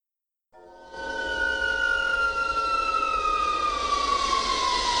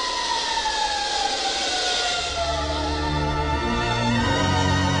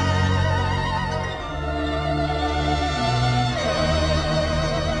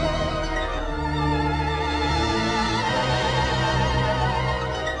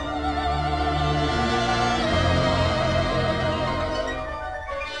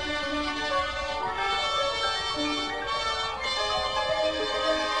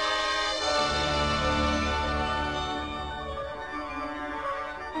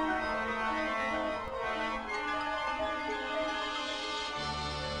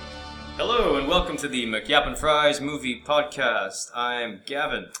welcome to the McYap and Fries Movie Podcast. I'm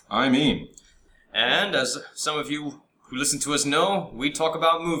Gavin. I'm Iain. And as some of you who listen to us know, we talk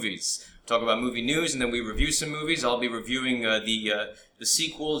about movies. Talk about movie news, and then we review some movies. I'll be reviewing the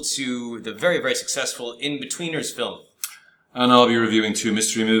sequel to the very, very successful Inbetweeners film. And I'll be reviewing two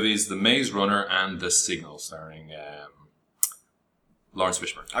mystery movies, The Maze Runner and The Signal, starring Lawrence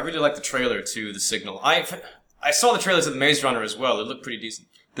Fishburne. I really like the trailer to The Signal. I saw the trailers of The Maze Runner as well. It looked pretty decent.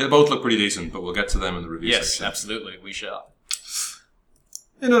 They both look pretty decent, but we'll get to them in the review section. Yes, absolutely. We shall.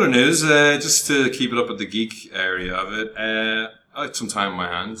 In other news, just to keep it up at the geek area of it, I had some time on my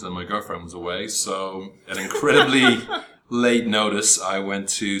hands and my girlfriend was away, so at incredibly late notice, I went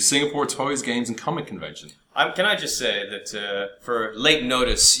to Singapore Toys, Games and Comic Convention. Can I just say that for late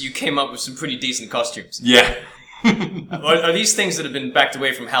notice, you came up with some pretty decent costumes. Yeah. Are these things that have been backed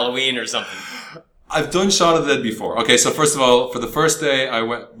away from Halloween or something? I've done Shaun of the Dead before. Okay, so first of all, for the first day, I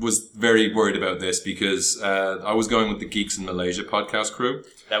was very worried about this because I was going with the Geeks in Malaysia podcast crew.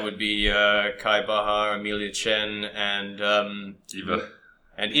 That would be Kai Bahar, Amelia Chen, and Eva.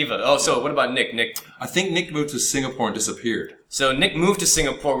 And Eva. Oh, so what about Nick? I think Nick moved to Singapore and disappeared. So Nick moved to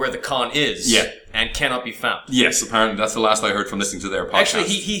Singapore where the con is. Yeah. And cannot be found. Yes, apparently. That's the last I heard from listening to their podcast. Actually,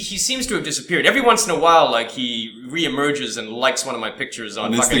 he seems to have disappeared. Every once in a while, like, he re-emerges and likes one of my pictures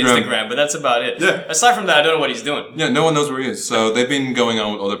on fucking Instagram, but that's about it. Yeah. Aside from that, I don't know what he's doing. Yeah, no one knows where he is. So they've been going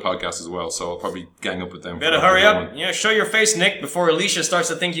on with other podcasts as well, so I'll probably gang up with them. Better hurry up. Yeah, show your face, Nick, before Alicia starts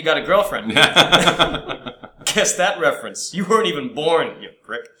to think you got a girlfriend. Guess that reference. You weren't even born, you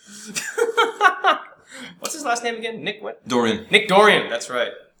prick. What's his last name again? Nick what? Dorian. Nick Dorian, that's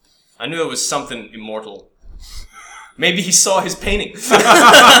right. I knew it was something immortal. Maybe he saw his painting.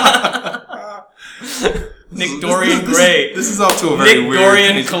 Nick Dorian Gray. This is off to a very Nick weird...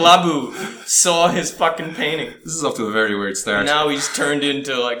 Dorian Kalabu saw his fucking painting. This is off to a very weird start. Now he's turned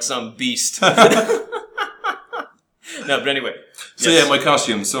into like some beast. No, but anyway. So yes. yeah, my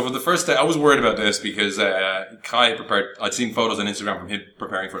costume. So for the first day, I was worried about this because Kai had prepared... I'd seen photos on Instagram from him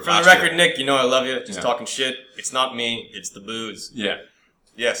preparing for it From the record, Nick, you know I love you. Just talking shit. It's not me. It's the booze. Yeah.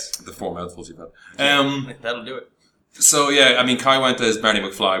 Yes. The four mouthfuls you've had. That'll do it. So yeah, I mean, Kai went as Barney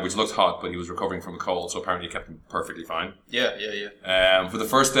McFly, which looked hot, but he was recovering from a cold, so apparently he kept him perfectly fine. Yeah. For the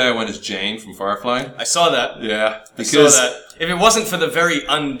first day, I went as Jane from Firefly. I saw that. Yeah. Because I saw that. If it wasn't for the very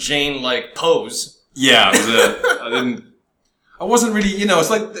un-Jane-like pose... Yeah, I wasn't really,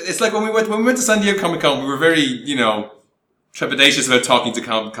 it's like when we went to San Diego Comic Con, we were very, trepidatious about talking to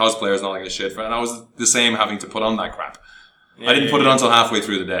cosplayers and all that kind of shit, and I was the same having to put on that crap. I didn't put it on until halfway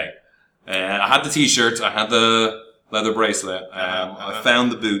through the day. I had the t-shirt, I had the leather bracelet, I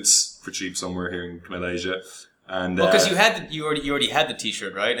found the boots for cheap somewhere here in Malaysia, and because you already had the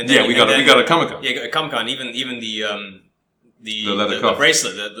t-shirt, right? And then, we got a Comic Con. Yeah, Comic Con. Even the leather cuff. The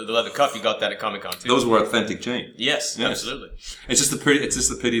bracelet, the leather cuff, you got that at Comic Con too. Those were authentic Jane. Yes, absolutely. It's just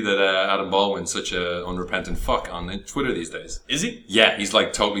a pity that Adam Baldwin's such a unrepentant fuck on Twitter these days. Is he? Yeah, he's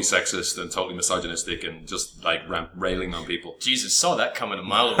like totally sexist and totally misogynistic and just like railing on people. Jesus, saw that coming a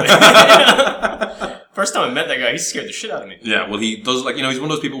mile away. First time I met that guy, he scared the shit out of me. Yeah, well, he does he's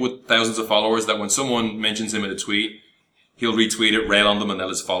one of those people with thousands of followers that when someone mentions him in a tweet, he'll retweet it, rail on them, and then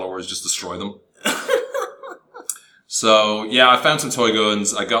his followers just destroy them. So, yeah, I found some toy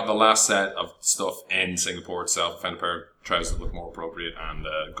guns. I got the last set of stuff in Singapore itself. I found a pair of trousers that looked more appropriate and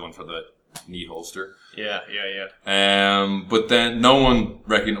a gun for the knee holster. Yeah. But then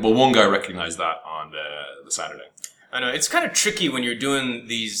one guy recognized that on the Saturday. I know. It's kind of tricky when you're doing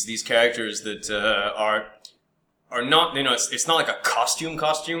these characters that are not, it's not like a costume.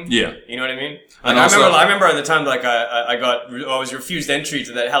 Yeah. You know what I mean? And I remember at the time, like, I was refused entry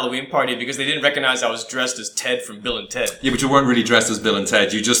to that Halloween party because they didn't recognize I was dressed as Ted from Bill and Ted. Yeah, but you weren't really dressed as Bill and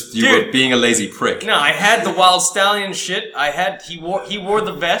Ted. You were being a lazy prick. No, I had the Wild Stallion shit. he wore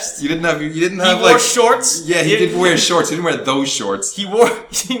the vest. You didn't have He wore shorts. Yeah, he did wear shorts. He didn't wear those shorts. He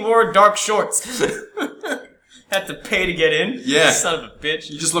wore dark shorts. Had to pay to get in. Yeah. Son of a bitch.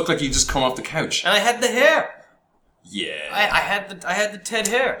 You just looked like you just come off the couch. And I had the hair. Yeah. I had the Ted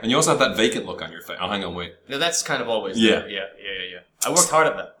hair. And you also had that vacant look on your face. Oh, hang on, wait. No, that's kind of always there. Yeah. I worked hard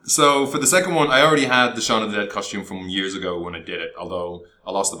at that. So, for the second one, I already had the Shaun of the Dead costume from years ago when I did it, although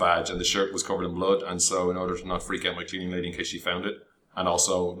I lost the badge and the shirt was covered in blood, and so in order to not freak out my cleaning lady in case she found it, and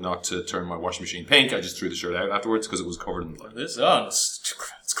also not to turn my washing machine pink, I just threw the shirt out afterwards because it was covered in blood. It's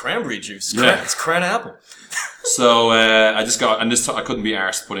cranberry juice. Yeah. It's cran apple. So I just got, and I couldn't be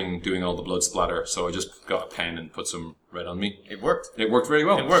arsed doing all the blood splatter, so I just got a pen and put some red on me. It worked. It worked very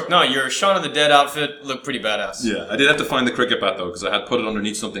well. It worked. No, your Shaun of the Dead outfit looked pretty badass. Yeah, I did have to find the cricket bat though, because I had put it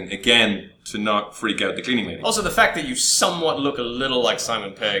underneath something again to not freak out the cleaning lady. Also, the fact that you somewhat look a little like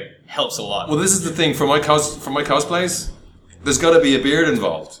Simon Pegg helps a lot. Well, this is the thing for my cosplays. There's got to be a beard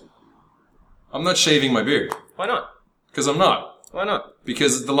involved. I'm not shaving my beard. Why not? Because I'm not. Why not?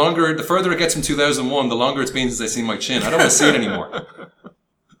 Because the further it gets from 2001, the longer it's been since I've seen my chin. I don't want to see it anymore.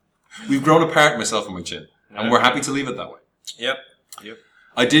 We've grown apart, myself and my chin. And we're happy to leave it that way. Yep.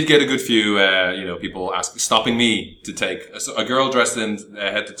 I did get a good few, people stopping me to take a girl dressed in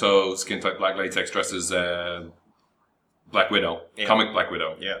head to toe, skin tight black latex dressed as Black Widow, comic Black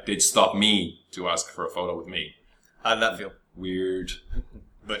Widow. Yeah. Did stop me to ask for a photo with me. How did that feel? Weird.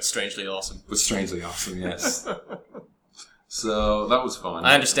 But strangely awesome. Yes. So that was fun.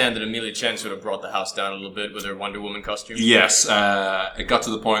 I understand that Amelia Chen sort of brought the house down a little bit with her Wonder Woman costume. Yes. It got to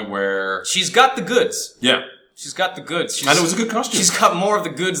the point where... She's got the goods. Yeah. She's got the goods. And it was a good costume. She's got more of the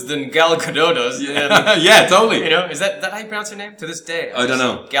goods than Gal Gadot does. Yeah, yeah, totally. You know, is that how you pronounce her name? To this day. I don't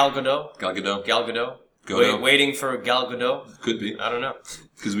know. Gal Gadot? Gal Gadot. Gal Gadot. Waiting for Gal Gadot? Could be. I don't know.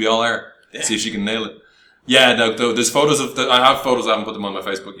 Because we all are. Yeah. See if she can nail it. Yeah, no, there's photos of... I have photos, I haven't put them on my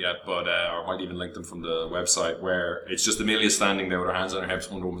Facebook yet, but or I might even link them from the website, where it's just Amelia standing there with her hands on her hips,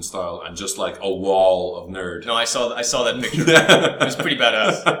 Wonder Woman style, and just like a wall of nerd. No, I saw that picture. It was pretty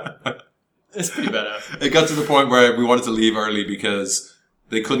badass. It's pretty badass. It got to the point where we wanted to leave early because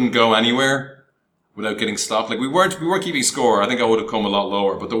they couldn't go anywhere without getting stopped. Like we weren't keeping score. I think I would have come a lot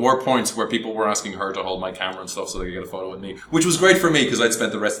lower, but there were points where people were asking her to hold my camera and stuff so they could get a photo with me, which was great for me because I'd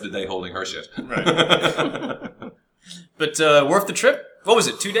spent the rest of the day holding her shit. Right. But worth the trip? What was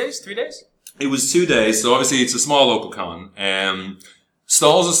it? 2 days? 3 days? It was 2 days. So obviously it's a small local con.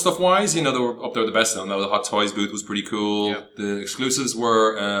 Stalls and stuff wise, they were up there the best. Now the Hot Toys booth was pretty cool. Yep. The exclusives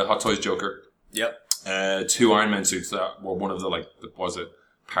were Hot Toys Joker. Yep. 2 Iron Man suits that were one of the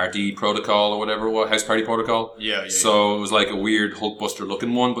Party Protocol or whatever it was, House Party Protocol. Yeah. So it was like a weird Hulkbuster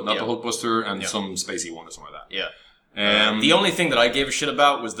looking one, but not the Hulkbuster, and some spacey one or something like that. Yeah. The only thing that I gave a shit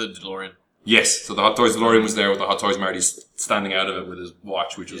about was the DeLorean. Yes, so the Hot Toys DeLorean was there with the Hot Toys Marty standing out of it with his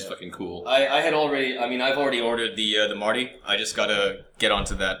watch, which was fucking cool. I've already ordered the Marty. I just gotta get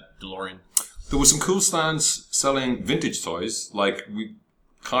onto that DeLorean. There was some cool stands selling vintage toys. Like,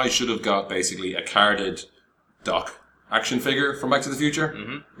 Kai should have got basically a carded Doc action figure from Back to the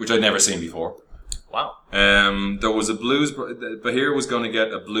Future, which I'd never seen before. Wow. There was a Bahir was going to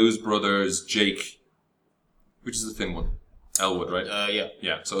get a Blues Brothers Jake, which is the thin one. Elwood, right? Yeah.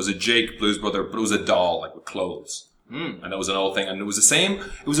 Yeah, so it was a Jake Blues Brother, but it was a doll, like with clothes. And that was an old thing. And it was the same,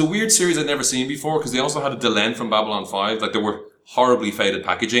 it was a weird series I'd never seen before, because they also had a Delenn from Babylon 5. Like, they were horribly faded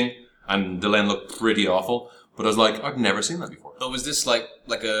packaging, and Delenn looked pretty awful. But I was like, I've never seen that before. But was this like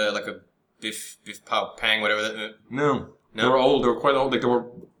a Biff Pow Pang, whatever that... No. They were old, they were quite old, like they were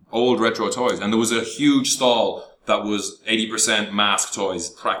old retro toys. And there was a huge stall that was 80% mask toys,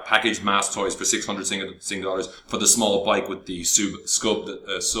 packaged mask toys for $600 for the small bike with the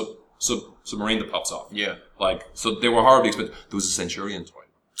submarine that pops off. Yeah. Like, so they were horribly expensive. There was a Centurion toy.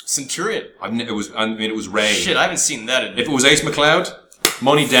 Centurion? It was Ray. Shit, I haven't seen that. If it was Ace McLeod,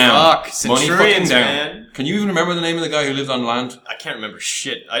 money down. Fuck, money fucking down. Man. Can you even remember the name of the guy who lived on land? I can't remember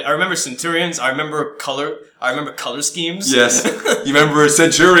shit. I remember Centurions. I remember color schemes. Yes. You remember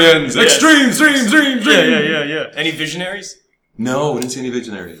Centurions. Yes. Extreme. Yeah. Any Visionaries? No, I didn't see any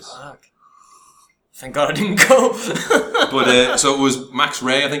Visionaries. Fuck. Thank God I didn't go. But, so it was Max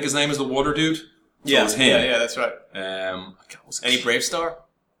Ray, I think his name is the water dude. So it was him. Yeah, that's right. Any Brave Star?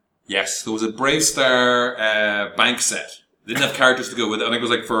 Yes, there was a Brave Star bank set. They didn't have characters to go with it. I think it was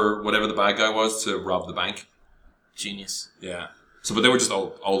like for whatever the bad guy was to rob the bank. Genius. Yeah. So, but they were just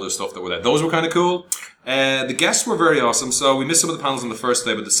older stuff that were there. Those were kind of cool. The guests were very awesome. So we missed some of the panels on the first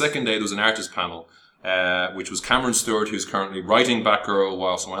day, but the second day there was an artist panel, which was Cameron Stewart, who's currently writing Batgirl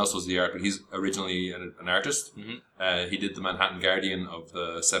while someone else does the art, but he's originally an artist. He did the Manhattan Guardian of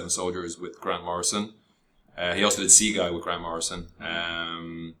the Seven Soldiers with Grant Morrison. He also did Sea Guy with Grant Morrison.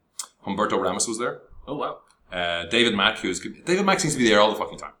 Humberto Ramos was there. Oh, wow. David Mack seems to be there all the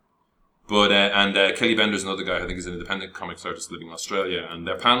fucking time. But, and Kelly Bender's another guy, I think is an independent comics artist living in Australia. And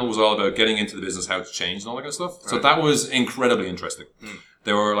their panel was all about getting into the business, how it's changed and all that kind of stuff. Right. So that was incredibly interesting.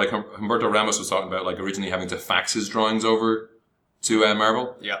 They were like, Humberto Ramos was talking about like originally having to fax his drawings over to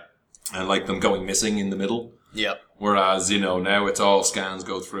Marvel. Yeah. And like them going missing in the middle. Yeah. Whereas, now it's all scans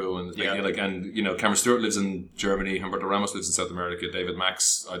go through and Cameron Stewart lives in Germany, Humberto Ramos lives in South America, David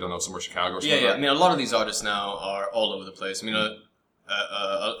Max, I don't know, somewhere Chicago or something. Yeah. I mean, a lot of these artists now are all over the place. I mean, a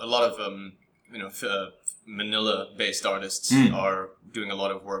lot of, Manila-based artists are doing a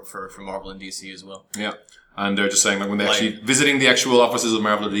lot of work for Marvel and DC as well. Yeah. And they're just saying when they actually visiting the actual offices of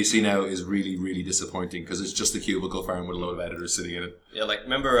Marvel or DC now is really, really disappointing because it's just a cubicle farm with a load of editors sitting in it. Yeah,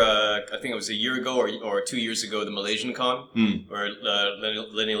 remember, I think it was a year ago or 2 years ago, the Malaysian con, where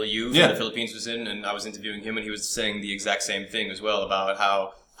Lenny Liu from the Philippines was in, and I was interviewing him, and he was saying the exact same thing as well about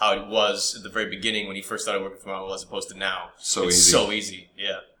how it was at the very beginning when he first started working for Marvel as opposed to now. It's so easy,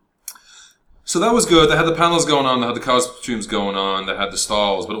 yeah. So that was good. They had the panels going on, they had the costumes going on, they had the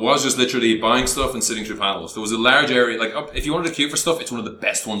stalls, but it was just literally buying stuff and sitting through panels. There was a large area, if you wanted to queue for stuff, it's one of the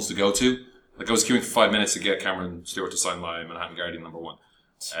best ones to go to. I was queuing for 5 minutes to get Cameron Stewart to sign my Manhattan Guardian #1.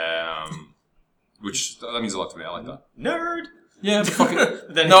 Which, that means a lot to me, I like that. Nerd! Yeah, but fucking...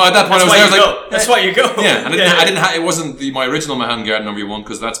 no, at that point I was there, that's why you go. Yeah, and it wasn't my original Manhattan Guardian #1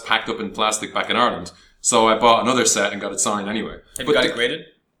 because that's packed up in plastic back in Ireland. So I bought another set and got it signed anyway. Have you got it graded?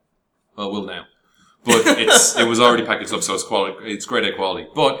 Well, will now. But it was already packaged up, so it's quality. It's grade A quality.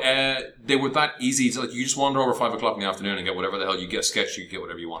 But they were that easy. It's you just wander over 5 o'clock in the afternoon and get whatever the hell you get. A sketch, you get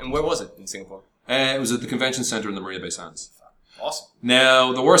whatever you want. And where was it in Singapore? It was at the convention center in the Marina Bay Sands. Awesome.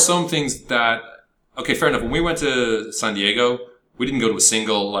 Now there were some things that fair enough. When we went to San Diego, we didn't go to a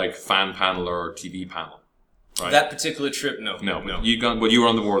single fan panel or TV panel. Right? That particular trip, no. You were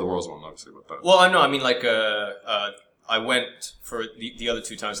on the War of the Worlds one, obviously. But well, I know. I mean, I went for the other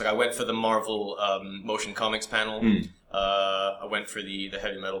 2 times. I went for the Marvel motion comics panel. I went for the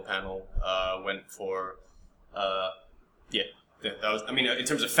heavy metal panel. Went for that was. I mean, in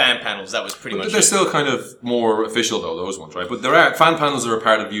terms of fan panels, that was pretty much. They're still kind of more official though, those ones, right? But there are fan panels are a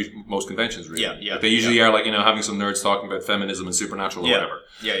part of most conventions, really. Yeah. They usually are having some nerds talking about feminism and supernatural or whatever.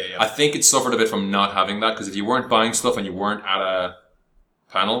 Yeah. I think it suffered a bit from not having that because if you weren't buying stuff and you weren't at a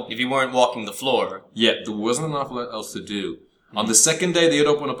panel, if you weren't walking the floor, there wasn't an awful lot else to do. On the second day, they had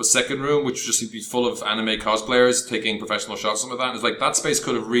opened up a second room, which just seemed to be full of anime cosplayers taking professional shots. Some of that, and it's that space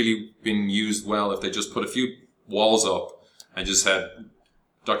could have really been used well if they just put a few walls up and just had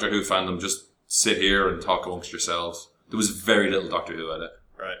Doctor Who fandom just sit here and talk amongst yourselves. There was very little Doctor Who at it.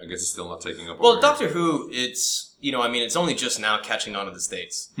 Right. I guess it's still not taking up. Well, Doctor Who, it's it's only just now catching on in the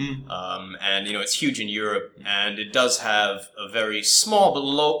States, and it's huge in Europe, and it does have a very small but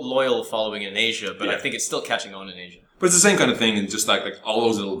loyal following in Asia. But I think it's still catching on in Asia. But it's the same kind of thing, and just like all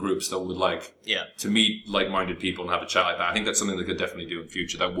those little groups that would to meet like-minded people and have a chat like that. I think that's something they could definitely do in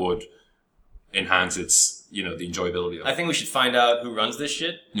future. That would enhance its the enjoyability of it. I think we should find out who runs this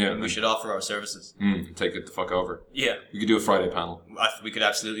shit. Yeah, and we should offer our services. Take it the fuck over. Yeah, we could do a Friday panel. We could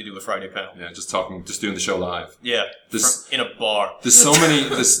absolutely do a Friday panel. Yeah, just doing the show live. Yeah, in a bar. There's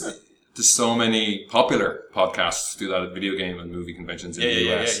so many popular podcasts do that at video game and movie conventions in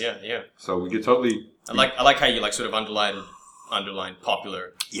the US. Yeah. So we could totally. I like how you sort of underline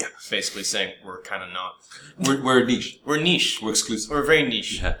popular. Yeah. Basically saying we're kind of not. We're niche. We're niche. We're exclusive. We're very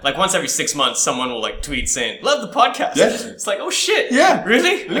niche. Yeah. Once every 6 months, someone will tweet saying, "Love the podcast." Yeah. It's oh shit. Yeah.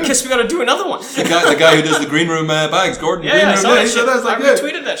 Really? Yeah. I guess we got to do another one. The guy who does the green room bags, Gordon. Yeah, I saw that shit. I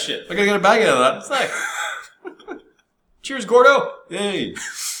retweeted that shit. I gotta get a bag out of that. It's cheers, Gordo. Yay.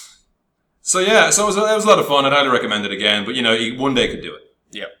 So it was a lot of fun. I'd highly recommend it again. But you one day could do it.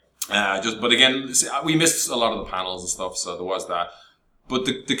 Yeah. But again, we missed a lot of the panels and stuff, so there was that. But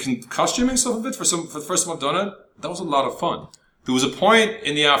the costuming stuff of it for the first time I've done it, that was a lot of fun. There was a point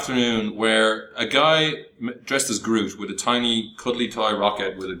in the afternoon where a guy dressed as Groot with a tiny cuddly toy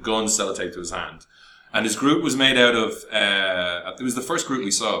rocket with a gun sellotaped to his hand, and his Groot was made out of. It was the first Groot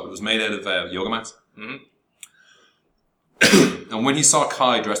we saw. But it was made out of yoga mats. Mm-hmm. And when he saw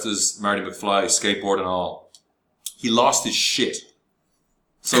Kai dressed as Marty McFly, skateboard and all, he lost his shit.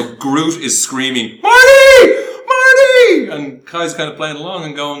 So Groot is screaming, "Marty! Marty!" And Kai's kind of playing along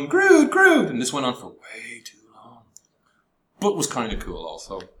and going, "Groot, Groot!" And this went on for way too long. But was kind of cool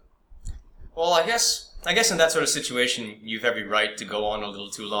also. Well, I guess in that sort of situation, you've every right to go on a little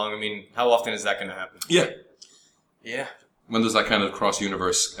too long. I mean, how often is that going to happen? Yeah. Yeah. When does that kind of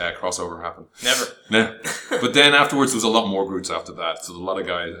cross-universe crossover happen? Never. Yeah. But then afterwards, there was a lot more Groots after that. So a lot of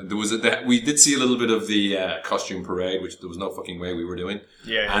guys. We did see a little bit of the costume parade, which there was no fucking way we were doing.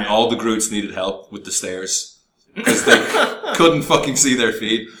 Yeah. And all the Groots needed help with the stairs because they couldn't fucking see their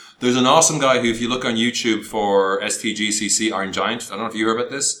feet. There's an awesome guy who, if you look on YouTube for STGCC Iron Giant, I don't know if you heard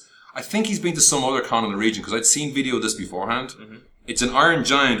about this. I think he's been to some other con in the region because I'd seen video of this beforehand. Mm-hmm. It's an Iron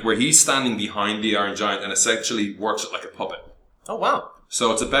Giant where he's standing behind the Iron Giant and essentially works it like a puppet. Oh, wow.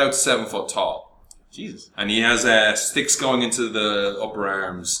 So it's about 7 foot tall. Jesus. And he has sticks going into the upper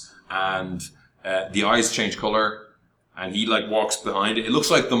arms and the eyes change colour and he walks behind it. It looks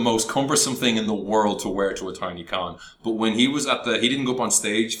like the most cumbersome thing in the world to wear to a tiny con. But when he was he didn't go up on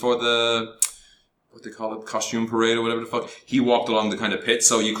stage for the what they call it, costume parade or whatever the fuck. He walked along the kind of pit,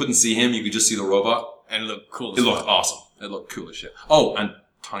 so you couldn't see him, you could just see the robot. And it looked cool. It looked awesome. It looked cool as shit. Oh, and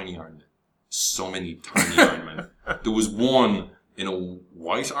tiny Iron Man. So many tiny Iron Men. There was one in a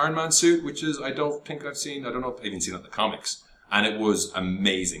white Iron Man suit, which is, I don't think I've seen, I don't know if I've even seen it in the comics. And it was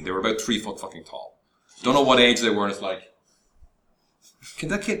amazing. They were about 3 foot fucking tall. Don't know what age they were, and it's like, can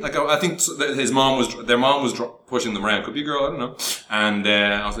that kid, like, I think their mom was pushing them around. Could be a girl, I don't know. And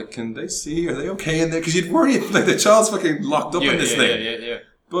I was like, can they see? Are they okay in there? Because you'd worry if, like, the child's fucking locked up in this thing. Yeah.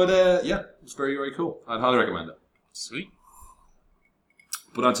 But, yeah, it's very, very cool. I'd highly recommend it. Sweet.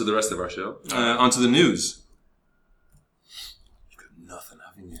 But on to the rest of our show. On to the news. You've got nothing,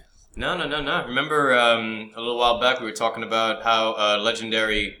 haven't you? No. Remember, a little while back we were talking about how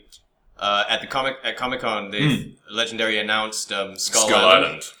Legendary at Comic-Con they Legendary announced Skull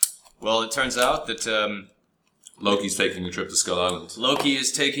Island. Well, it turns out that Loki's taking a trip to Skull Island. Loki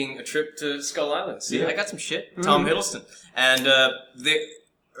is taking a trip to Skull Island. See, I got some shit. Tom Hiddleston. And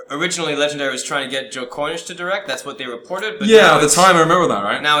originally Legendary was trying to get Joe Cornish to direct. That's what they reported. But yeah, at the time I remember that,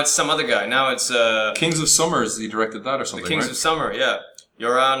 right? Now it's some other guy. Now it's Kings of Summers. He directed that or something. The Kings of Summer. Yeah,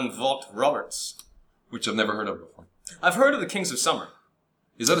 Joran Volt Roberts, which I've never heard of before. I've heard of the Kings of Summer.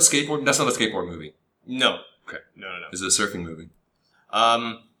 Is that a skateboard? That's not a skateboard movie. No. Okay. No. Is it a surfing movie?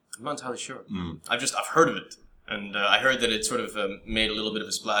 I'm not entirely sure. I've heard of it, and I heard that it sort of made a little bit of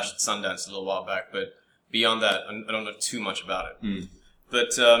a splash at Sundance a little while back. But beyond that, I don't know too much about it.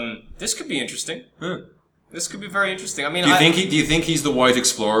 But this could be interesting. This could be very interesting. I mean, do you think he's the white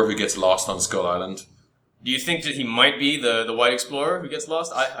explorer who gets lost on Skull Island? Do you think that he might be the white explorer who gets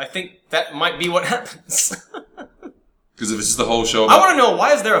lost? I think that might be what happens. Because if it's just the whole show... I want to know,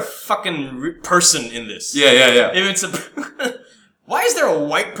 why is there a fucking person in this? Yeah. If it's why is there a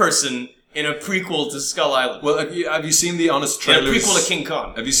white person in a prequel to Skull Island? Well, have you seen the honest trailers... In a prequel to King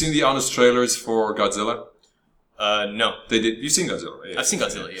Kong. Have you seen the honest trailers for Godzilla? No. They did. You've seen Godzilla, right? I've seen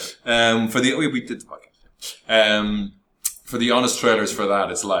Godzilla, yeah. We did the podcast. For the honest trailers for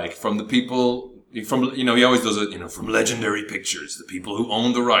that, it's like, from the people... From, he always does it, from Legendary Pictures, the people who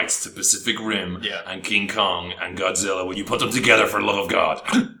own the rights to Pacific Rim and King Kong and Godzilla, when you put them together for the love of God.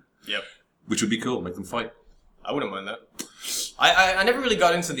 Yep. Which would be cool, make them fight. I wouldn't mind that. I never really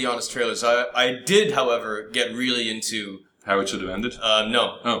got into the honest trailers. I did, however, get really into... How it should have ended?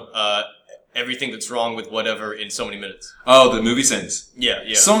 No. Oh. Everything that's wrong with whatever in so many minutes. Oh, the movie scenes.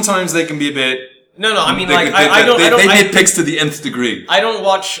 Yeah. Sometimes they can be a bit... No, I mean, they nitpicks to the nth degree. I don't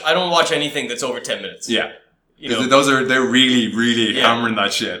watch anything that's over 10 minutes. Yeah. They're really, really hammering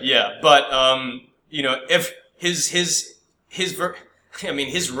that shit. Yeah, but, if his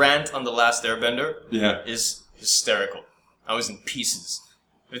rant on The Last Airbender is hysterical. I was in pieces.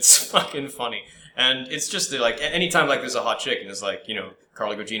 It's fucking funny. And it's just like, anytime like there's a hot chick and it's like,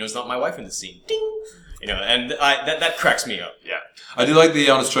 Carla Gugino's not my wife in the scene. Ding! And that cracks me up. Yeah. I do like the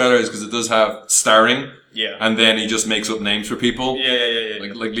honest trailers because it does have starring. Yeah. And then he just makes up names for people. Yeah.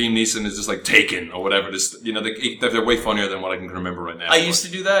 Like Liam Neeson is just like Taken or whatever. Just, they're way funnier than what I can remember right now. I used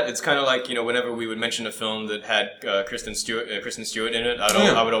to do that. It's kind of like, whenever we would mention a film that had Kristen Stewart in it,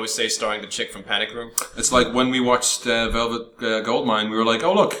 I would always say starring the chick from Panic Room. It's like when we watched Velvet Goldmine, we were like,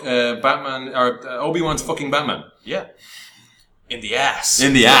 oh look, Batman, or Obi-Wan's fucking Batman. Yeah. In the ass.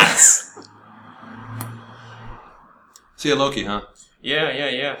 In the ass. See a Loki, huh?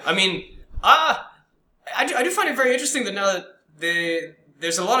 Yeah. I mean, I do find it very interesting that now that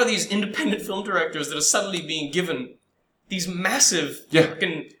there's a lot of these independent film directors that are suddenly being given these massive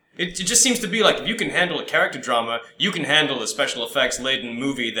fucking... It just seems to be like, if you can handle a character drama, you can handle a special effects laden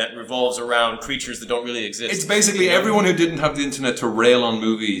movie that revolves around creatures that don't really exist. It's basically everyone who didn't have the internet to rail on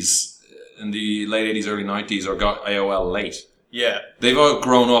movies in the late 80s, early 90s, or got AOL late. Yeah. They've all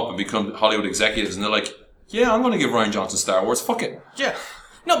grown up and become Hollywood executives, and they're like, yeah, I'm going to give Rian Johnson Star Wars. Fuck it. Yeah.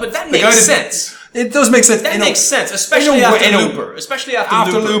 No, but that makes sense. It does make sense. That makes sense, especially after Looper.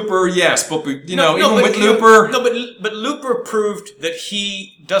 After Looper, yes, but even with Looper... but Looper proved that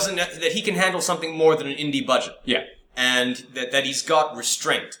he can handle something more than an indie budget. Yeah. And that he's got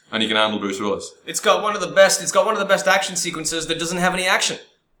restraint. And he can handle Bruce Willis. It's got one of the best action sequences that doesn't have any action.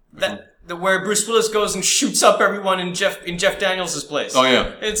 Where Bruce Willis goes and shoots up everyone in Jeff Daniels' place. Oh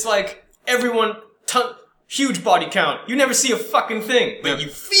yeah. It's like everyone huge body count. You never see a fucking thing, but you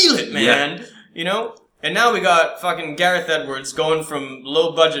feel it, man. Yeah. And now we got fucking Gareth Edwards going from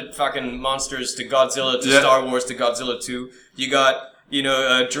low budget fucking monsters to Godzilla to Star Wars to Godzilla 2. You got,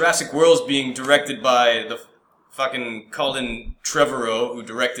 Jurassic World's being directed by the fucking Colin Trevorrow, who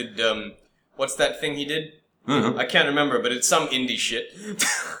directed, what's that thing he did? Mm-hmm. I can't remember, but it's some indie shit.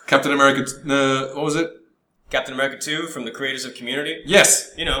 Captain America, what was it? Captain America 2 from the creators of Community.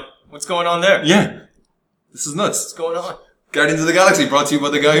 Yes. You know, what's going on there? Yeah. This is nuts. What's going on? Guardians of the Galaxy brought to you by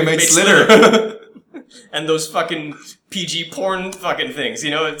the guy who made Slither. And those fucking PG porn fucking things,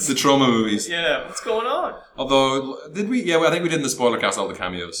 you know? It's the trauma movies. Yeah, what's going on? Although, did we? Yeah, well, I think we did in the spoiler cast all the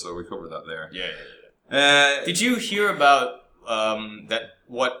cameos, so we covered that there. Yeah. Did you hear about that?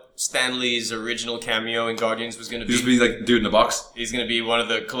 What Stan Lee's original cameo in Guardians was going to be? He's going to be like dude in a box. He's going to be one of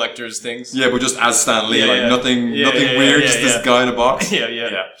the collector's things. Yeah, but just as Stan Lee, nothing weird, just this guy in a box.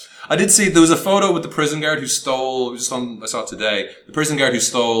 Yeah. I did see there was a photo with the prison guard who stole. I saw it today. The prison guard who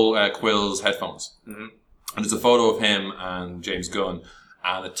stole Quill's headphones, and there's a photo of him and James Gunn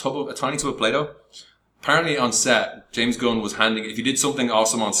and a tiny tub of Play-Doh. Apparently on set, James Gunn was handing. If you did something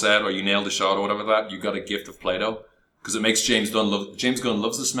awesome on set or you nailed a shot or whatever you got a gift of Play-Doh. Because it makes James Gunn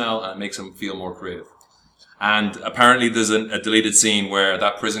loves the smell and it makes him feel more creative. And apparently there's a deleted scene where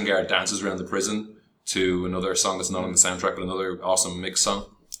that prison guard dances around the prison to another song that's not on the soundtrack, but another awesome mix song.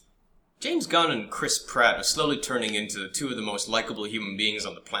 James Gunn and Chris Pratt are slowly turning into two of the most likable human beings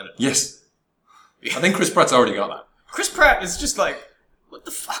on the planet. Yes. I think Chris Pratt's already got that. Chris Pratt is just like, what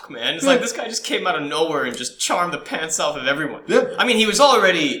the fuck, man? It's like this guy just came out of nowhere and just charmed the pants off of everyone. Yeah. I mean, he was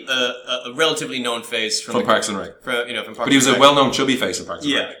already a relatively known face from Parks and Rec. From Parks and Rec. But he was a well-known chubby face in Parks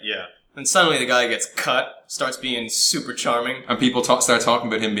and Rec. Yeah. And suddenly the guy gets cut, starts being super charming. And people start talking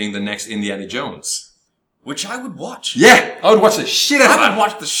about him being the next Indiana Jones. Which I would watch. Yeah! I would watch the shit out of that. I would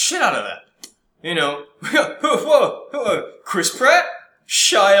watch the shit out of that. You know, Chris Pratt,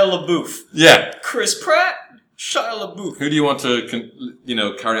 Shia LaBeouf. Yeah. Chris Pratt, Shia LaBeouf. Who do you want to,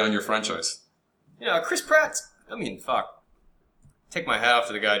 carry on your franchise? Yeah, Chris Pratt. I mean, fuck. Take my hat off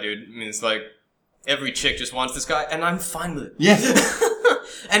to the guy, dude. I mean, it's like every chick just wants this guy, and I'm fine with it. Yeah.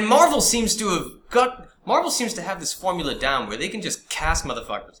 And Marvel seems to have this formula down where they can just cast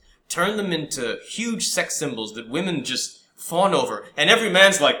motherfuckers, turn them into huge sex symbols that women just fawn over, and every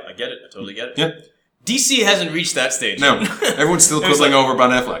man's like, I get it, I totally get it. Yeah. DC hasn't reached that stage. No. Everyone's still quibbling over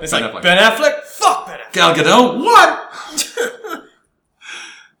Ben Affleck. It's Ben Affleck? Fuck Ben Affleck. Gal Gadot? What?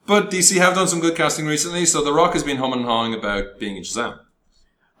 But DC have done some good casting recently, so The Rock has been humming and hawing about being in Shazam.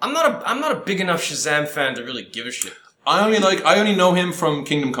 I'm not a big enough Shazam fan to really give a shit. I only know him from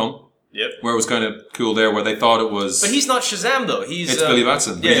Kingdom Come. Yep. Where it was kind of cool there, where they thought it was... But he's not Shazam, though. It's Billy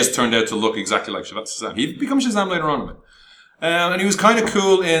Batson. He just turned out to look exactly like Shazam. He becomes Shazam later on a bit. And he was kind of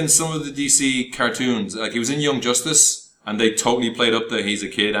cool in some of the DC cartoons. Like, he was in Young Justice, and they totally played up that he's a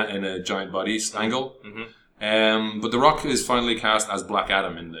kid in a giant body angle. Mm-hmm. But The Rock is finally cast as Black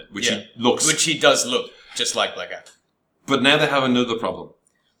Adam in it, which he does look just like Black Adam. But now they have another problem.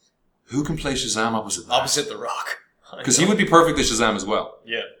 Who can play Shazam opposite that? Opposite The Rock. Because he would be perfect as Shazam as well.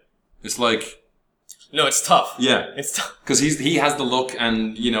 Yeah. It's like... No, it's tough. Yeah. It's tough. Because he has the look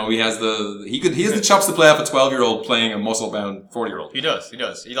and, he has the chops to play off a 12-year-old playing a muscle-bound 40-year-old. He does.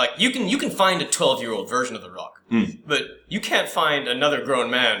 You can find a 12-year-old version of The Rock. But you can't find another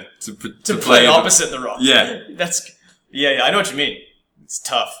grown man to play opposite The Rock. Yeah. Yeah, I know what you mean. It's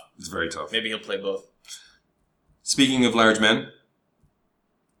tough. It's very tough. Maybe he'll play both. Speaking of large men,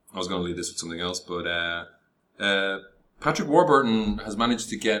 I was going to leave this with something else, but Patrick Warburton has managed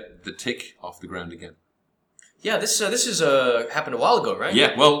to get The Tick off the ground again. Yeah, this is happened a while ago, right?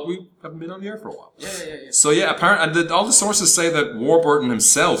 Yeah, well, we haven't been on the air for a while. Yeah. So yeah, apparently, all the sources say that Warburton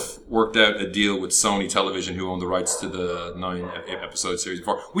himself worked out a deal with Sony Television, who owned the rights to the 9-episode series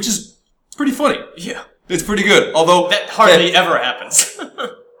before, which is pretty funny. Yeah. It's pretty good, although... That hardly ever happens.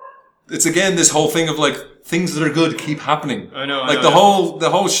 It's again this whole thing of like, things that are good keep happening. I know. The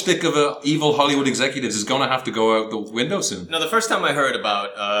whole shtick of evil Hollywood executives is going to have to go out the window soon. No, the first time I heard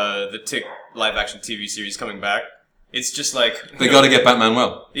about the Tick live action TV series coming back, it's just like they got to get Batman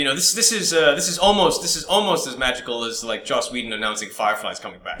well. This is almost as magical as like Joss Whedon announcing Firefly's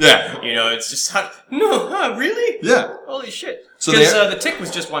coming back. Yeah. It's just really? Yeah. Holy shit. Because The Tick was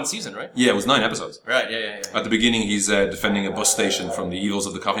just one season, right? Yeah, it was 9 episodes. Right, yeah. At the beginning, he's defending a bus station from the evils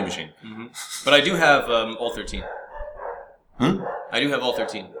of the coffee machine. Mm-hmm. But I do have all 13. I do have all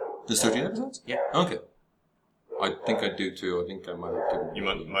 13. There's 13 episodes? Yeah. Okay. I think I do too. I think I might have given... You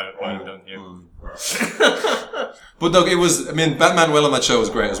might have done, yeah. But look, Batman Will on that show was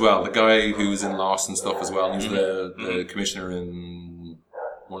great as well. The guy who was in Lost and stuff as well. He's the commissioner in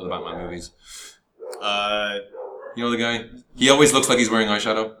one of the Batman movies. You know the guy? He always looks like he's wearing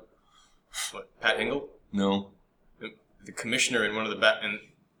eyeshadow. What, Pat Hingle? No. The commissioner in one of the Batman...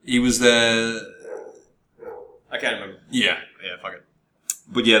 He was the... I can't remember. Yeah. Yeah, fuck it.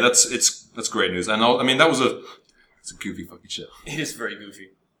 But yeah, that's great news. And it's a goofy fucking show. It is very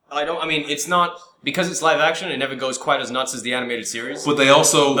goofy. I mean, it's not because it's live action. It never goes quite as nuts as the animated series. But they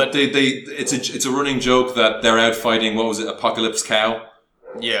also it's a running joke that they're out fighting Apocalypse Cow.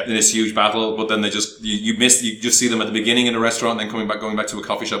 Yeah. In this huge battle, but then they just you just see them at the beginning in a restaurant, and then going back to a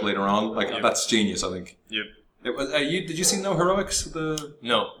coffee shop later on. That's genius, I think. Yep. It was, did you see No Heroics? The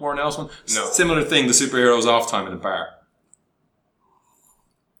No. Warren Ellis one? No. Similar thing. The superheroes off time in a bar.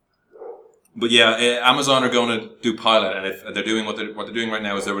 But yeah, Amazon are going to do pilot, and if they're doing what they're doing right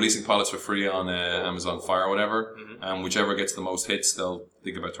now is they're releasing pilots for free on Amazon Fire or whatever, and whichever gets the most hits, they'll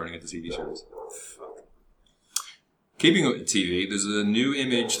think about turning it into TV series. Keeping with TV, there's a new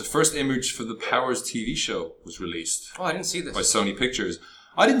image. The first image for the Powers TV show was released. Oh, I didn't see this. By Sony Pictures.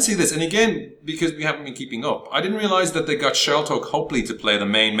 I didn't see this, and again, because we haven't been keeping up, I didn't realize that they got Sherlock Copley to play the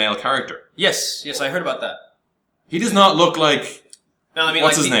main male character. Yes, I heard about that. He does not look like... No, I mean,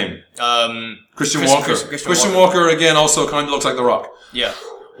 what's his name? Christian Walker. Christian Walker, again, also kind of looks like The Rock. Yeah.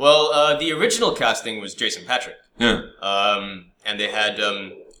 Well, the original casting was Jason Patric. Yeah. And they had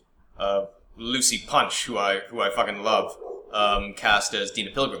Lucy Punch, who I fucking love, cast as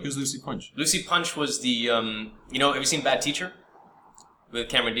Dina Pilgrim. Who's Lucy Punch? Lucy Punch was the, have you seen Bad Teacher? With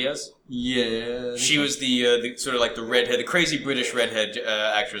Cameron Diaz? Yeah. She was the sort of like the redhead, the crazy British redhead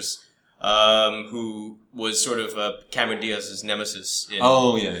actress, who was sort of Cameron Diaz's nemesis.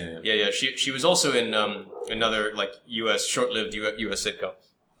 Yeah. She was also in another like short-lived US sitcom.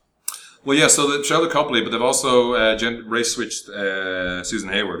 Well, yeah. So the Sherlock Copley, but they've also race switched Susan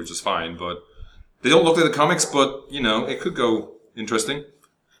Hayward, which is fine. But they don't look like the comics. But it could go interesting.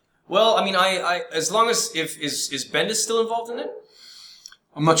 Well, I mean, I as long as is Bendis still involved in it?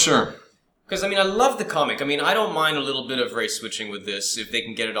 I'm not sure. Because, I mean, I love the comic. I mean, I don't mind a little bit of race switching with this. If they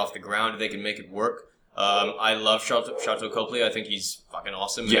can get it off the ground, if they can make it work. I love Sharlto Copley. I think he's fucking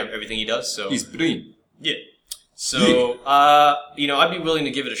awesome in everything he does. So he's brilliant. Yeah. So, I'd be willing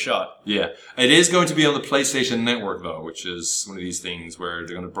to give it a shot. Yeah. It is going to be on the PlayStation Network, though, which is one of these things where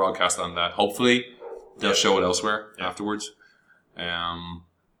they're going to broadcast on that. Hopefully, they'll show it elsewhere afterwards.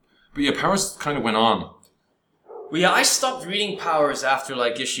 But yeah, Powers kind of went on. Well, yeah, I stopped reading Powers after,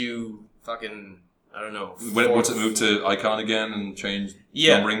 like, issue fucking, I don't know. Once it moved to Icon again and changed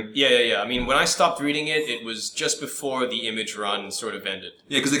numbering? Yeah. I mean, when I stopped reading it, it was just before the Image run sort of ended.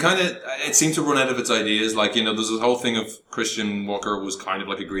 Yeah, because it seemed to run out of its ideas. Like, there's this whole thing of Christian Walker was kind of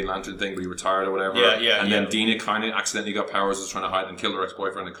like a Green Lantern thing, but he retired or whatever. Yeah. And then Dina kind of accidentally got powers, was trying to hide and kill her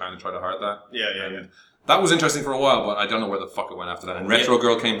ex-boyfriend and kind of tried to hide that. Yeah. That was interesting for a while, but I don't know where the fuck it went after that. And Retro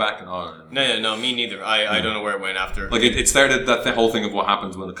Girl came back and No, me neither. I don't know where it went after. Like, it started the whole thing of what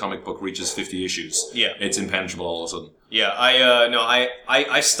happens when a comic book reaches 50 issues. Yeah. It's impenetrable all of a sudden. Yeah,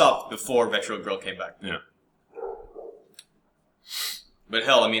 I stopped before Retro Girl came back. Yeah. But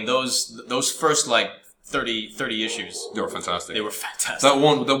hell, I mean, those first, like, 30 issues. They were fantastic. That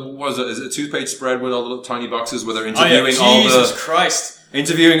one, is it a 2-page spread with all the little tiny boxes where they're interviewing Jesus Christ.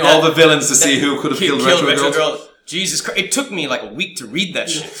 Interviewing all the villains to see who could have killed Retro Girl. Jesus Christ! It took me like a week to read that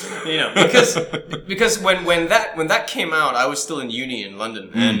shit. Because when that came out, I was still in uni in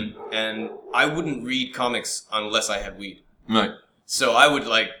London, and I wouldn't read comics unless I had weed. Right. So I would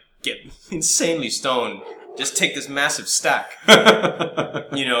like get insanely stoned, just take this massive stack,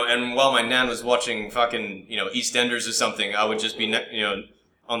 and while my nan was watching fucking EastEnders or something, I would just be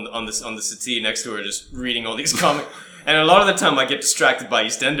on the settee next to her, just reading all these comics. And a lot of the time, I get distracted by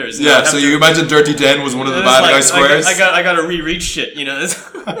EastEnders. Yeah, so you imagine Dirty Den was one of the bad guy squares? I got to reread shit,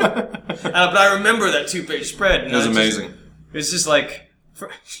 But I remember that 2-page spread. It was amazing. It was just like,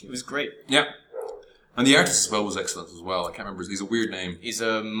 it was great. Yeah. And the artist as well was excellent as well. I can't remember. He's a weird name. He's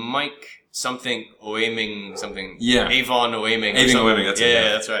a Mike something Oeming something. Yeah. Avon Oeming. Avon Oeming, that's it.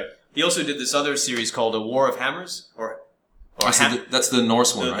 Yeah, that's right. He also did this other series called A War of Hammers, that's the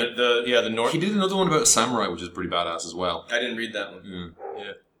Norse one, right? The Norse. He did another one about a samurai, which is pretty badass as well. I didn't read that one.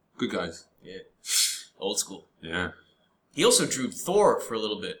 Yeah. Good guys. Yeah. Old school. Yeah. He also drew Thor for a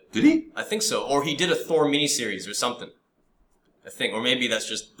little bit. Did he? I think so. Or he did a Thor miniseries or something. I think. Or maybe that's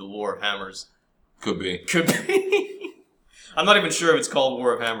just the War of Hammers. Could be. I'm not even sure if it's called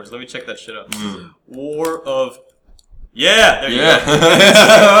War of Hammers. Let me check that shit out. War of... Yeah! There you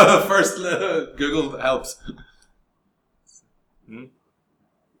go. First, Google helps.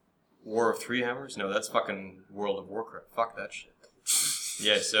 War of Three Hammers? No, that's fucking World of Warcraft. Fuck that shit.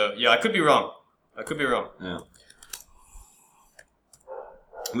 I could be wrong. Yeah.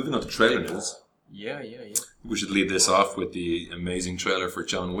 Moving on to trailer news. Yeah. We should lead this off with the amazing trailer for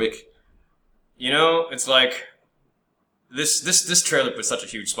John Wick. It's like this trailer put such a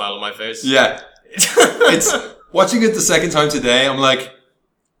huge smile on my face. Yeah. It's watching it the second time today, I'm like,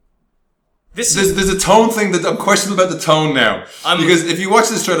 There's a tone thing that I'm questioning about the tone now. Because if you watch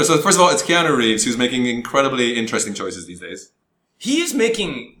this trailer, so first of all, it's Keanu Reeves who's making incredibly interesting choices these days. He is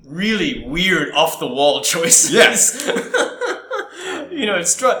making really weird, off-the-wall choices. Yes. You know,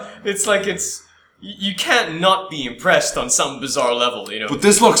 it's like you can't not be impressed on some bizarre level, you know. But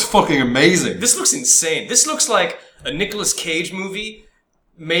this looks fucking amazing. This looks insane. This looks like a Nicolas Cage movie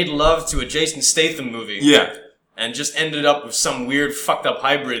made love to a Jason Statham movie. Yeah. And just ended up with some weird fucked up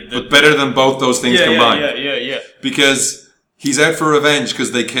hybrid. But better than both those things combined. Yeah. Because he's out for revenge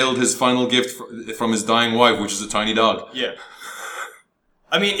because they killed his final gift from his dying wife, which is a tiny dog. Yeah.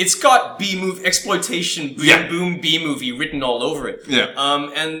 I mean, it's got B-movie, exploitation, boom B-movie written all over it. Yeah.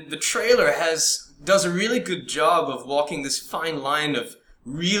 And the trailer does a really good job of walking this fine line of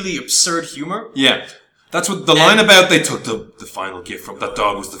really absurd humor. Yeah. That's what the line about they took the final gift from, that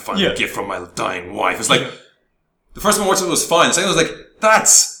dog was the final gift from my dying wife. It's like, the first one I watched it was fine. The second one was like,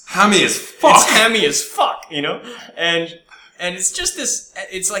 that's hammy as fuck. It's hammy as fuck, you know? And it's just this,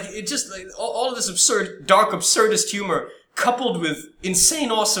 it's like, all of this absurd, dark, absurdist humor coupled with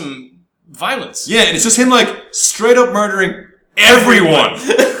insane, awesome violence. Yeah, and it's just him like straight up murdering everyone.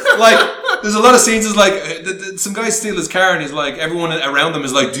 Like, there's a lot of scenes is like, some guy steal his car and he's like, everyone around them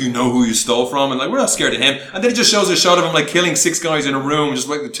is like, do you know who you stole from? And like, we're not scared of him. And then it just shows a shot of him like killing 6 guys in a room just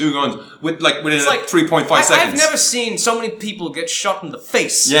like with 2 guns within like 3.5 seconds. I've never seen so many people get shot in the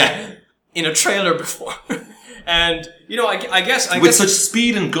face. Yeah. In a trailer before. And, you know, I guess with such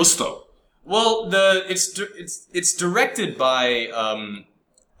speed and gusto. Well, it's directed by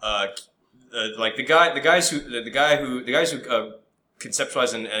like the guys who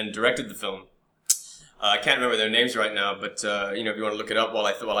conceptualized and directed the film. I can't remember their names right now, but you know, if you want to look it up while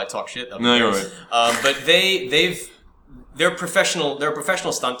I talk shit. No, you're right. But they're a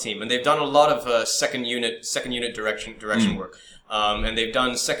professional stunt team, and they've done a lot of second unit direction work. And they've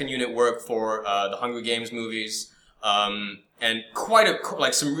done second unit work for the Hunger Games movies. And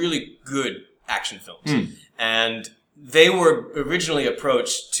quite some really good action films. And they were originally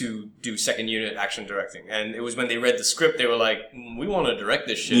approached to do second unit action directing. And it was when they read the script, they were like, we want to direct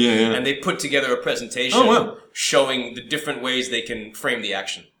this shit. Yeah. And they put together a presentation showing the different ways they can frame the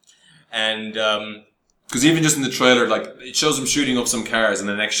action. And, because even just in the trailer, like, it shows him shooting up some cars and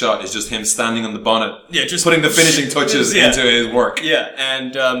the next shot is just him standing on the bonnet. Yeah, just putting the finishing touches into his work. Yeah,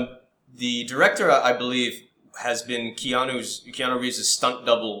 and, the director, I believe, has been Keanu Reeves' stunt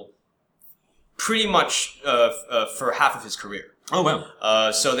double pretty much for half of his career. Oh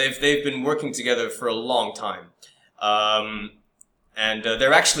wow! So they've been working together for a long time, and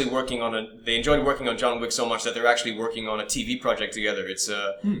they're actually working on they enjoyed working on John Wick so much that they're actually working on a TV project together. It's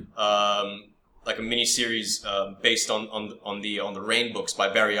like a mini series based on the Rain books by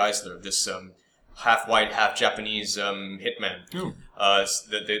Barry Eisler. This half white, half Japanese hitman.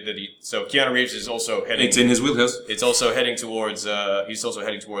 So Keanu Reeves is also heading. It's in his wheelhouse. It's also heading towards. He's also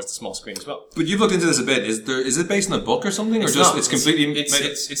heading towards the small screen as well. But you've looked into this a bit. Is it based on a book or something, it's completely?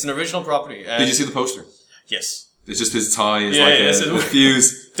 It's an original property. Did you see the poster? Yes. It's just his tie is a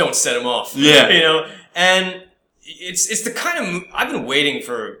fuse. Don't set him off. Yeah. You know, and it's the kind of I've been waiting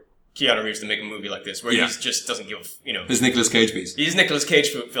for Keanu Reeves to make a movie like this, where he just doesn't give, you know. His Nicolas Cage piece. His Nicolas Cage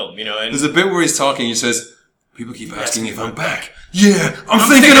film, you know. And there's a bit where he's talking, he says, people keep asking if I'm back. Yeah, I'm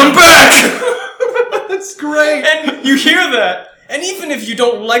thinking I'm back! That's great! And you hear that, and even if you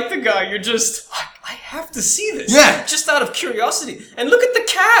don't like the guy, you're just, I have to see this. Yeah. Just out of curiosity. And look at the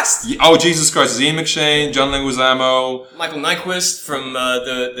cast! Oh, Jesus Christ. It's Ian McShane, John Leguizamo. Michael Nyqvist from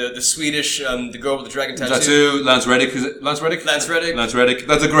the Swedish, the girl with the dragon tattoo. Lance Reddick. Is it Lance Reddick? Lance Reddick. Lance Reddick.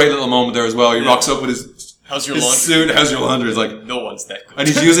 That's a great little moment there as well. He rocks up with his... How's your laundry? Suit, how's your laundry? It's like... No one's that good. And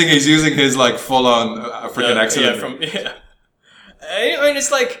he's using his like full-on African accent. I mean,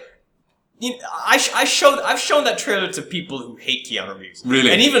 it's like... You know, I've shown that trailer to people who hate Keanu Reeves.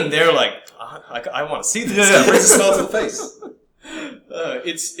 Really? And even they're like, I want to see this. Yeah, brings a smile to the face.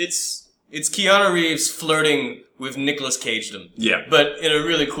 It's Keanu Reeves flirting with Nicolas Cagedom. Yeah. But in a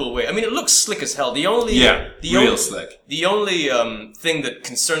really cool way. I mean, it looks slick as hell. Real slick. The only thing that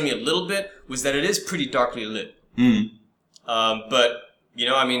concerned me a little bit was that it is pretty darkly lit. But, you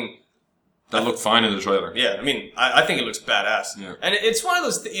know, I mean... That looked fine in the trailer. Yeah, I mean, I think it looks badass. Yeah. And it's one of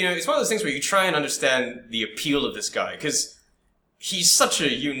those, it's one of those things where you try and understand the appeal of this guy, because he's such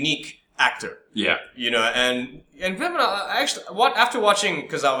a unique actor. Yeah. You know, and after watching,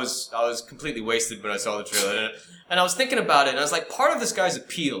 because I was completely wasted when I saw the trailer, and I was thinking about it, and I was like, part of this guy's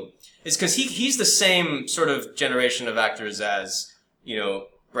appeal is because he's the same sort of generation of actors as, you know,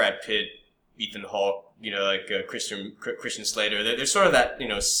 Brad Pitt, Ethan Hawke, you know, like Christian Slater. They're sort of that, you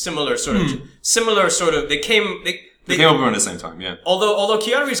know, similar sort of. They They came up around the same time, yeah. Although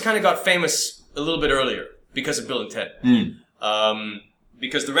Keanu Reeves kind of got famous a little bit earlier because of Bill and Ted.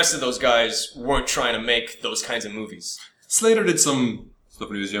 Because the rest of those guys weren't trying to make those kinds of movies. Slater did some stuff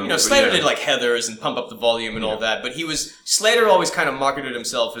when he was young. Slater did like Heathers and Pump Up the Volume and all that, but Slater always kind of marketed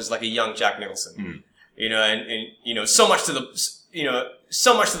himself as like a young Jack Nicholson. And so much to the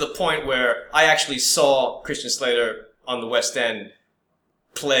point where I actually saw Christian Slater on the West End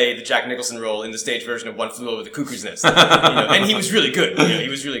play the Jack Nicholson role in the stage version of One Flew Over the Cuckoo's Nest. And he was really good. He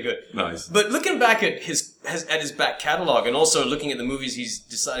was really good. Nice. But looking back at his back catalog and also looking at the movies he's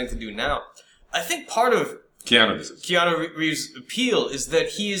deciding to do now, I think part of Keanu Reeves' appeal is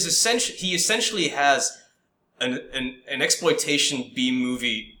that he essentially has an exploitation B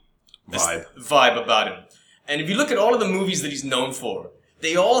movie vibe about him. And if you look at all of the movies that he's known for,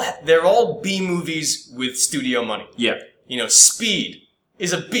 they're all B movies with studio money. Yeah. Speed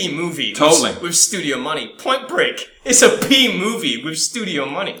is a B movie with studio money. Point Break is a B movie with studio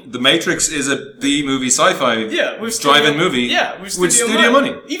money. The Matrix is a B movie sci-fi drive-in movie with studio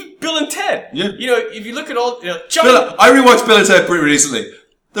money. Even Bill and Ted. Yeah. If you look at all... I rewatched Bill and Ted pretty recently.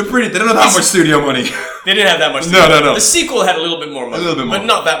 They don't have that much studio money. They didn't have that much studio money. No. The sequel had a little bit more money. But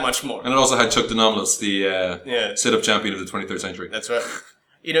not that much more. And it also had Chuck the Novelist, the sit-up champion of the 23rd century. That's right.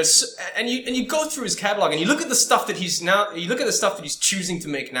 And you go through his catalog and you look at the stuff that he's choosing to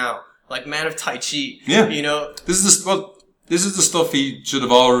make now, like Man of Tai Chi. Yeah. This is the stuff he should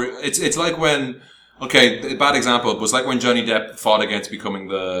have already. It's like when, a bad example, but it's like when Johnny Depp fought against becoming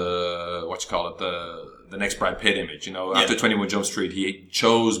the next Brad Pitt image. After 21 Jump Street, he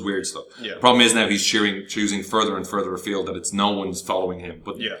chose weird stuff. Yeah. The problem is now he's choosing further and further afield that it's no one's following him.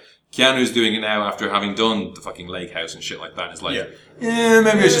 But Keanu's doing it now after having done the fucking Lake House and shit like that. It's like, maybe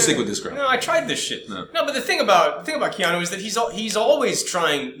I should stick with this crap. No, I tried this shit. No, but the thing about Keanu is that he's always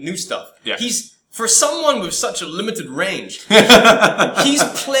trying new stuff. Yeah. For someone with such a limited range, he's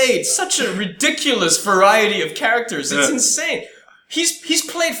played such a ridiculous variety of characters. It's insane. He's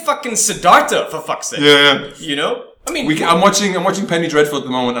played fucking Siddhartha, for fuck's sake. Yeah. I mean, I'm watching Penny Dreadful at the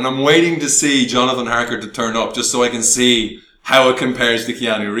moment, and I'm waiting to see Jonathan Harker to turn up just so I can see how it compares to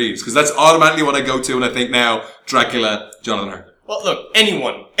Keanu Reeves, because that's automatically what I go to when I think now Dracula, Jonathan Harker. Well, look,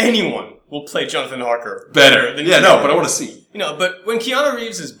 anyone will play Jonathan Harker better than Keanu. But I want to see. But when Keanu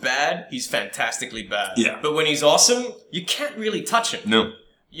Reeves is bad, he's fantastically bad. Yeah. But when he's awesome, you can't really touch him. No.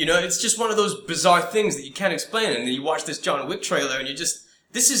 It's just one of those bizarre things that you can't explain. And then you watch this John Wick trailer and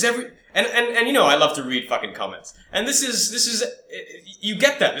I love to read fucking comments. And this is, you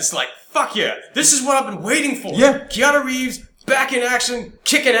get that. It's like, fuck yeah. This is what I've been waiting for. Yeah. Keanu Reeves, back in action,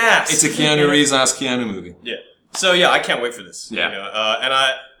 kicking ass. It's a Keanu Reeves ass Keanu movie. Yeah. So I can't wait for this. Yeah.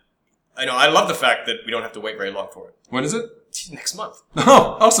 And I love the fact that we don't have to wait very long for it. When is it? Next month.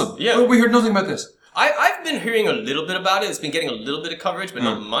 Oh, awesome. Yeah. Well, we heard nothing about this. I've been hearing a little bit about it. It's been getting a little bit of coverage, but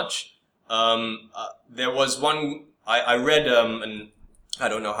not much. There was one, I read, and I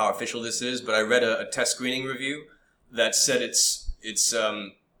don't know how official this is, but I read a test screening review that said it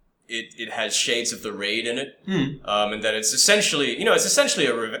has shades of The Raid in it. And that it's essentially,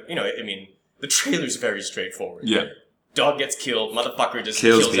 the trailer's very straightforward. Yeah. Dog gets killed, motherfucker just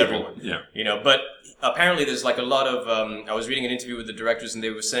kills everyone. Yeah. But apparently there's like a lot of, I was reading an interview with the directors and they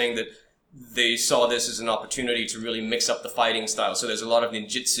were saying that they saw this as an opportunity to really mix up the fighting style. So there's a lot of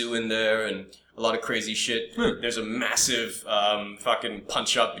ninjutsu in there and a lot of crazy shit. There's a massive fucking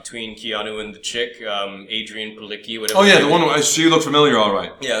punch up between Keanu and the chick, Adrian Palicki, whatever. Oh yeah, the one she looked familiar, all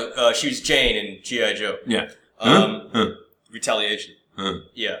right. Yeah, she was Jane in G.I. Joe. Yeah. Retaliation.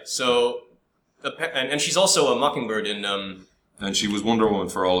 Yeah. So, and she's also a Mockingbird in. And she was Wonder Woman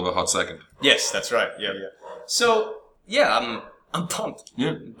for all of a hot second. Yes, that's right. Yeah. So I'm pumped.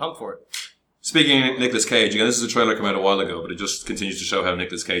 Yeah. I'm pumped for it. Speaking of Nicolas Cage, again, this is a trailer came out a while ago, but it just continues to show how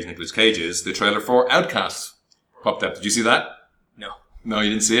Nicolas Cage is. The trailer for Outcast popped up. Did you see that? No,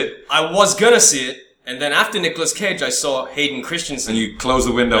 you didn't see it? I was gonna see it, and then after Nicolas Cage, I saw Hayden Christensen. And you closed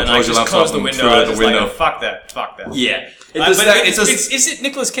the window, closed your laptop, and threw it out the window. Like, fuck that. Yeah. Is it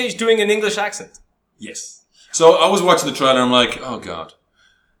Nicolas Cage doing an English accent? Yes. So I was watching the trailer, I'm like, oh god.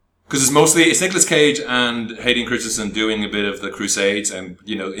 Because it's Nicolas Cage and Hayden Christensen doing a bit of the Crusades and,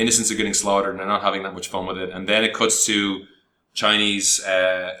 innocents are getting slaughtered and they're not having that much fun with it. And then it cuts to Chinese,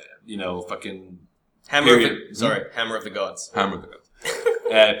 fucking... Hammer of the Gods.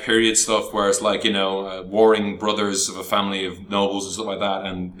 Period stuff where it's like, warring brothers of a family of nobles and stuff like that.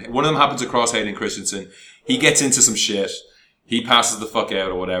 And one of them happens across Hayden Christensen. He gets into some shit. He passes the fuck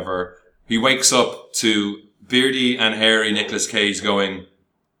out or whatever. He wakes up to beardy and hairy Nicolas Cage going...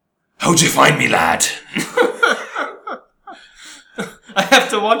 How'd you find me, lad? have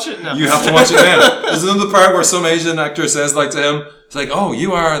to watch it now. You have to watch it now. There's another part where some Asian actor says like to him, it's like, oh,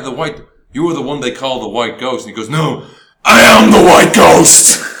 you are the one they call the white ghost. And he goes, no, I am the white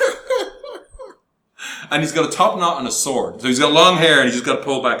ghost. And he's got a top knot and a sword. So he's got long hair and he's just got to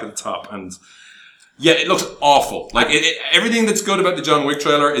pull back at the top. And yeah, it looks awful. Like everything that's good about the John Wick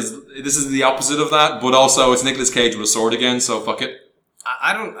trailer this is the opposite of that, but also it's Nicolas Cage with a sword again, so fuck it.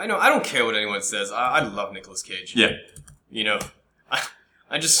 I don't care what anyone says. I love Nicolas Cage. Yeah. You know,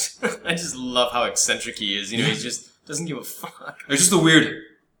 I just love how eccentric he is. You know, he just doesn't give a fuck. It's just a weird,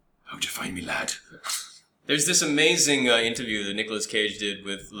 how'd you find me, lad? There's this amazing interview that Nicolas Cage did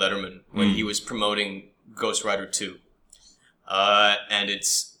with Letterman when he was promoting Ghost Rider 2. And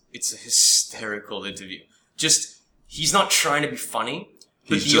it's a hysterical interview. Just, he's not trying to be funny.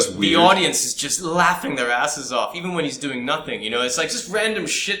 But the audience is just laughing their asses off, even when he's doing nothing. You know, it's like just random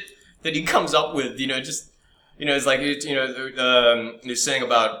shit that he comes up with. You know, just it's like they're saying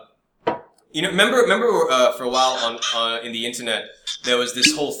about remember for a while on in the internet there was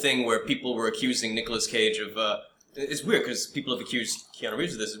this whole thing where people were accusing Nicolas Cage of it's weird because people have accused Keanu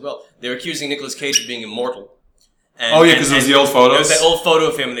Reeves of this as well. They're accusing Nicolas Cage of being immortal. Because it was the old photos. It was that old photo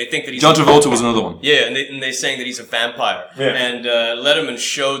of him, and they think that he's... John Travolta was another one. Yeah, and they're saying that he's a vampire. Yeah. And Letterman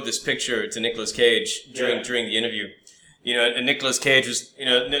showed this picture to Nicolas Cage during the interview. You know, and Nicolas Cage was...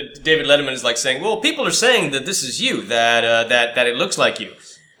 David Letterman is like saying, well, people are saying that this is you, that it looks like you.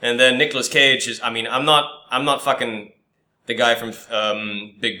 And then Nicolas Cage is... I mean, I'm not fucking the guy from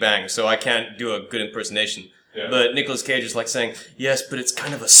Big Bang, so I can't do a good impersonation. Yeah. But Nicolas Cage is like saying, yes, but it's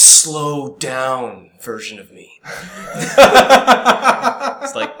kind of a slow down version of me. It's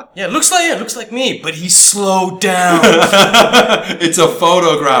like, yeah, it looks like me, but he's slowed down. It's a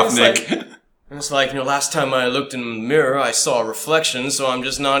photograph, Nick. It's like, last time I looked in the mirror, I saw a reflection, so I'm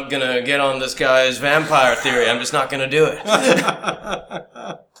just not gonna get on this guy's vampire theory. I'm just not gonna do it.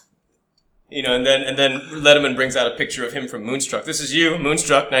 And then Letterman brings out a picture of him from Moonstruck. This is you,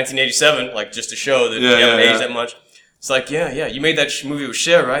 Moonstruck, 1987, like just to show that you haven't aged that much. It's like, yeah, you made that movie with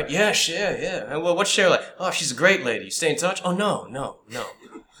Cher, right? Yeah, Cher, yeah. Well, what's Cher like? Oh, she's a great lady. You stay in touch? Oh, no.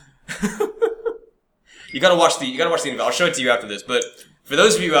 You gotta watch the interview. I'll show it to you after this. But for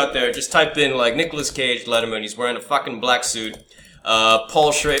those of you out there, just type in like Nicolas Cage, Letterman. He's wearing a fucking black suit.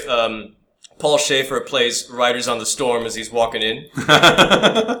 Paul Schaefer plays Riders on the Storm as he's walking in.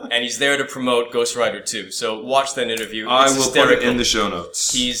 And he's there to promote Ghost Rider 2. So watch that interview. I will put it in the show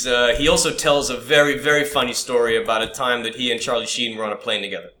notes. He also tells a very, very funny story about a time that he and Charlie Sheen were on a plane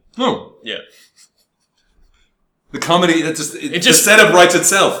together. Oh. Yeah. The comedy, the setup writes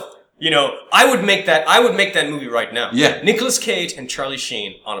itself. I would make that movie right now. Yeah. Nicolas Cage and Charlie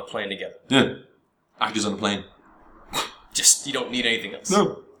Sheen on a plane together. Yeah. Actors on a plane. Just, you don't need anything else.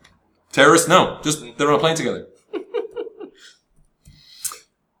 No. Terrorists? No. Just, they're on a plane together.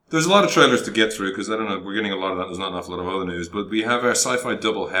 There's a lot of trailers to get through, because I don't know, we're getting a lot of that. There's not an awful lot of other news, but we have our sci-fi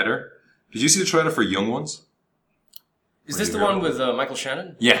double header. Did you see the trailer for Young Ones? Is this the one with Michael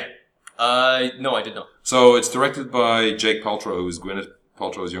Shannon? Yeah. No, I did not. So it's directed by Jake Paltrow, who's Gwyneth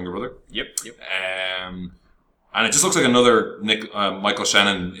Paltrow's younger brother. Yep. And it just looks like another Michael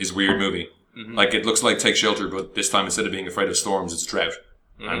Shannon is weird movie. Mm-hmm. Like, it looks like Take Shelter, but this time instead of being afraid of storms, it's drought.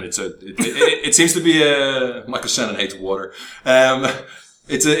 Mm-hmm. And it seems to be Michael Shannon hates water.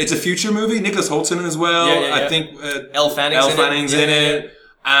 It's a future movie. Nicholas Hoult's in it as well. Yeah. I think Elle Fanning's in it.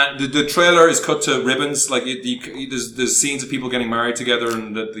 And the trailer is cut to ribbons. Like there's scenes of people getting married together,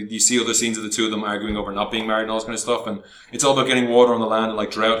 and you see other scenes of the two of them arguing over not being married and all this kind of stuff. And it's all about getting water on the land. And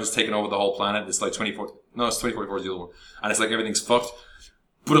like drought has taken over the whole planet. It's like 2044 is the other one. And it's like everything's fucked.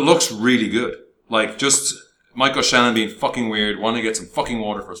 But it looks really good. Like just Michael Shannon being fucking weird, wanting to get some fucking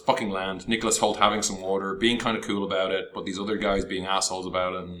water for his fucking land. Nicholas Hoult having some water, being kind of cool about it, but these other guys being assholes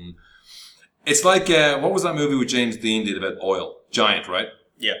about it. And it's like what was that movie with James Dean did about oil? Giant, right?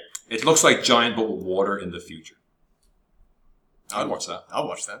 Yeah. It looks like Giant, but with water in the future. I'd watch that. I'll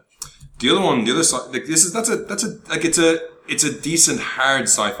watch that. The other side, like it's a decent hard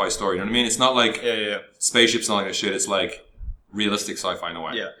sci-fi story. You know what I mean? It's not like spaceships and all that shit. It's like realistic sci-fi in a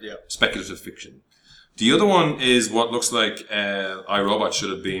way. Yeah. Speculative fiction. The other one is what looks like iRobot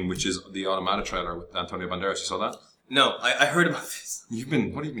should have been, which is the Automata trailer with Antonio Banderas. You saw that? No, I heard about this. What have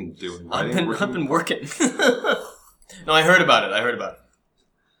you been doing? I've been working. No, I heard about it.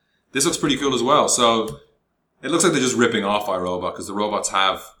 This looks pretty cool as well. So it looks like they're just ripping off iRobot because the robots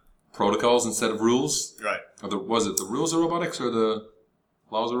have protocols instead of rules. Right. Was it the rules of robotics or the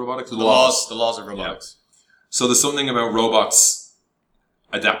laws of robotics? The laws of robotics. Yeah. So there's something about robots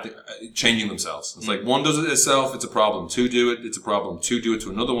adapting, changing themselves. It's like one does it itself, it's a problem. Two do it, it's a problem. Two do it to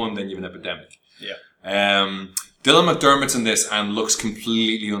another one, then you have an epidemic. Yeah. Dylan McDermott's in this and looks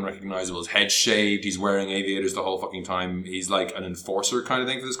completely unrecognizable. His head's shaved, he's wearing aviators the whole fucking time. He's like an enforcer kind of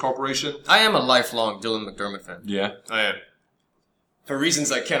thing for this corporation. I am a lifelong Dylan McDermott fan. Yeah. I am. For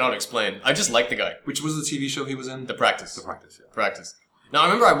reasons I cannot explain. I just like the guy. Which was the TV show he was in? The Practice. The Practice, yeah. Practice. Now, I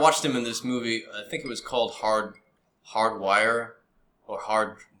remember I watched him in this movie, I think it was called Hardwire, or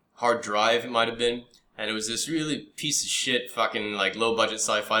Hard Drive, it might have been. And it was this really piece of shit fucking like low budget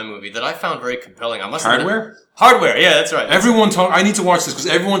sci-fi movie that I found very compelling. Hardware? Hardware, yeah, that's right. I need to watch this because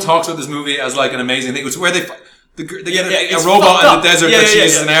everyone talks about this movie as like an amazing thing. It's where they get a robot in the desert that she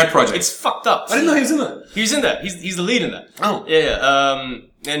uses as an art project. It's fucked up. I didn't know he was in that. He's in that. He's the lead in that. Oh. Yeah.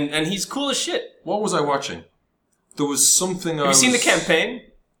 And he's cool as shit. What was I watching? There was something Have you seen The Campaign?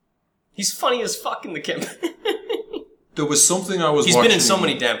 He's funny as fuck in The Campaign. There was something I was He's watching. been in so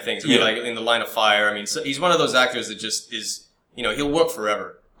many damn things. I mean, like in The Line of Fire. I mean, so he's one of those actors that just is, he'll work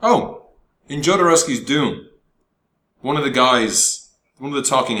forever. Oh. In Jodorowsky's Dune, one of the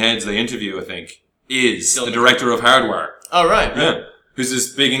talking heads they interview, I think, is the director of Hardwire. Oh, right. Yeah. Who's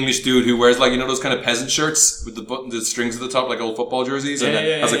this big English dude who wears those kind of peasant shirts with the strings at the top, like old football jerseys, and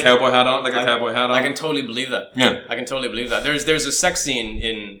then has a cowboy hat on, cowboy hat on. I can totally believe that. Yeah. I can totally believe that. There's a sex scene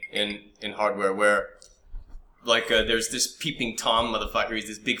in Hardware where, there's this peeping Tom motherfucker. He's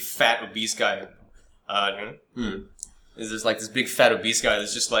this big fat obese guy. There's this big fat obese guy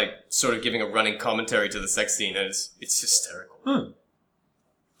that's just sort of giving a running commentary to the sex scene, and it's hysterical. I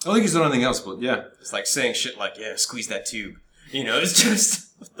don't think he's done anything else, but yeah. It's like saying shit like, yeah, squeeze that tube. It's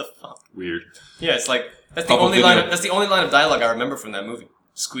just, what the fuck? Weird. Yeah, it's like, that's the only line of dialogue I remember from that movie.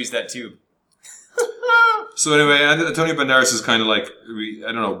 Squeeze that tube. So anyway, Antonio Banderas is kind of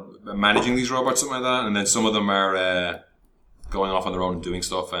managing these robots, something like that, and then some of them are going off on their own and doing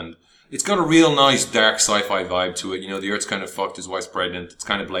stuff, and it's got a real nice dark sci-fi vibe to it. The Earth's kind of fucked, his wife's pregnant, it's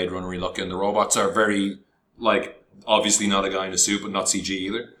kind of Blade Runner-y looking, the robots are very, obviously not a guy in a suit, but not CG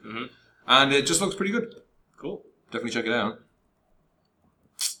either. Mm-hmm. And it just looks pretty good. Cool. Definitely check it out.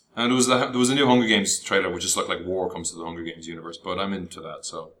 And there was a new Hunger Games trailer, which just looked like war comes to the Hunger Games universe, but I'm into that,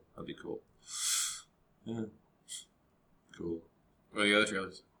 so that'd be cool. Yeah. Cool. What are the other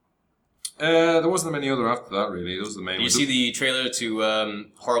trailers? There wasn't many other after that, really. Those are the main ones. Did you see the trailer to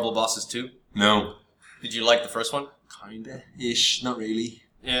Horrible Bosses 2? No. Did you like the first one? Kinda-ish. Not really.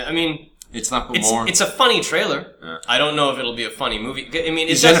 Yeah, I mean... It's not but more. It's a funny trailer. Yeah. I don't know if it'll be a funny movie. I mean,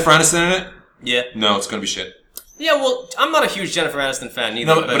 is Jennifer Aniston in it? Yeah. No, it's gonna be shit. Yeah, well, I'm not a huge Jennifer Aniston fan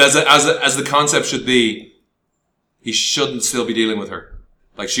either. No, but as the concept should be, he shouldn't still be dealing with her.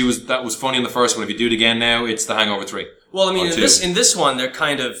 That was funny in the first one. If you do it again now, it's The Hangover 3. Well, I mean, in this one, they're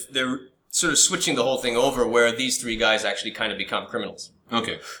sort of switching the whole thing over where these three guys actually kind of become criminals.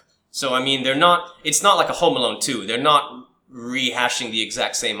 Okay. So, I mean, it's not like a Home Alone 2. They're not rehashing the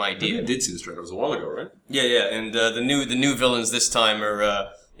exact same idea. I did see this trailer. It was a while ago, right? Yeah, and the new villains this time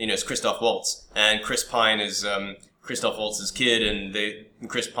are, is Christoph Waltz. And Chris Pine is Christoph Waltz's kid, and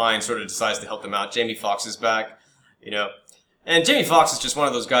Chris Pine sort of decides to help them out. Jamie Foxx is back, And Jamie Foxx is just one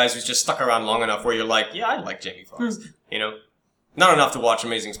of those guys who's just stuck around long enough where you're like, yeah, I like Jamie Foxx. Not enough to watch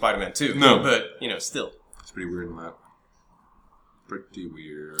Amazing Spider-Man 2. No. But, still. It's pretty weird in that. Pretty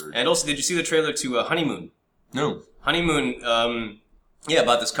weird. And also, did you see the trailer to Honeymoon? No. Honeymoon,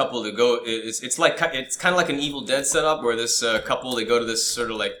 about this couple that go, it's kind of like an Evil Dead setup where this couple, they go to this sort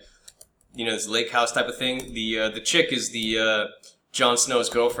of this lake house type of thing. The chick is the Jon Snow's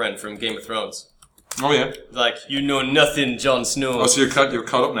girlfriend from Game of Thrones. Oh yeah. You know nothing, Jon Snow. Oh, so you're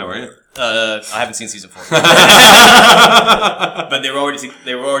caught up now, are you? I haven't seen season 4. But they were already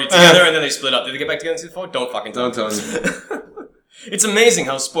together and then they split up. Did they get back together in season 4? Don't fucking tell me. Don't tell me. It's amazing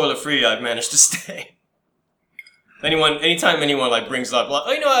how spoiler free I've managed to stay. Anytime anyone brings up,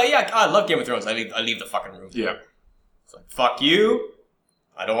 I love Game of Thrones. I leave the fucking room. Yeah. It's fuck you.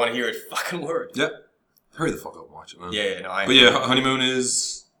 I don't want to hear a fucking word. Yeah. Hurry the fuck up and watch it, man. Yeah, no. But yeah, Honeymoon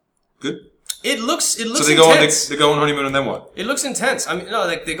is good. It looks so they intense. They go on honeymoon and then what? It looks intense. I mean, no,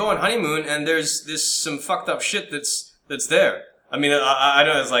 they go on honeymoon and there's some fucked up shit that's there. I mean, I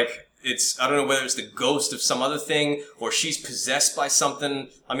don't know. I don't know whether it's the ghost of some other thing or she's possessed by something.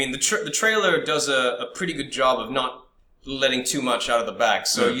 I mean, the trailer does a pretty good job of not letting too much out of the bag,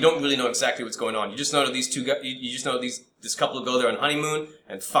 so you don't really know exactly what's going on. You just know that these two guys, you just know this couple go there on honeymoon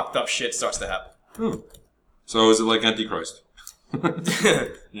and fucked up shit starts to happen. So is it like Antichrist?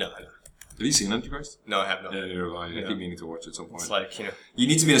 No. Have you seen Antichrist? No, I have not. Yeah, neither have I. I keep meaning to watch it at some point. It's you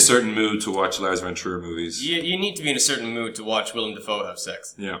need to be in a certain mood to watch Lars von Trier movies. You need to be in a certain mood to watch Willem Dafoe have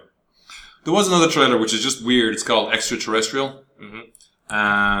sex. Yeah. There was another trailer which is just weird. It's called Extraterrestrial. Mm-hmm.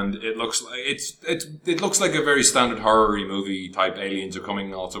 and it looks like it looks like a very standard horror-y movie type. Aliens are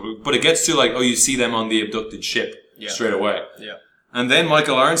coming also, but it gets to like, you see them on the abducted ship straight away. Yeah. And then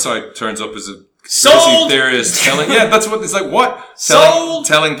Michael Ironside turns up as a conspiracy theorist telling, that's what it's like. What?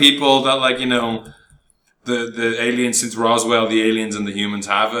 Telling people that, like, the aliens, since Roswell, the aliens and the humans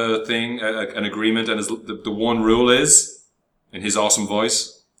have a thing, an agreement, and the one rule is, in his awesome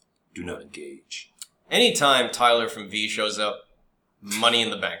voice, do not engage. Anytime Tyler from V shows up, money in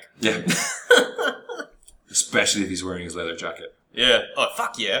the bank. Yeah. Especially if he's wearing his leather jacket. Yeah. Oh,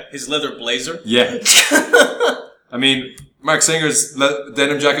 fuck yeah. His leather blazer. Yeah. I mean, Mark Singer's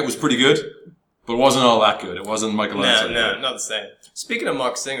denim jacket was pretty good, but it wasn't all that good. It wasn't Michael Ironside. No, not the same. Speaking of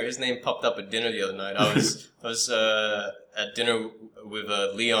Mark Singer, his name popped up at dinner the other night. I was at dinner with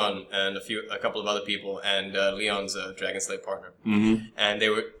Leon and a couple of other people, and Leon's Dragon Slate partner. Mm-hmm. And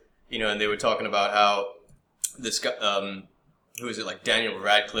they were talking about how this guy, who is it, like Daniel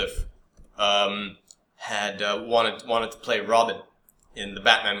Radcliffe, had wanted to play Robin in the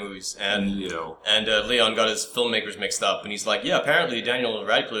Batman movies, and Leon got his filmmakers mixed up, and he's like, apparently Daniel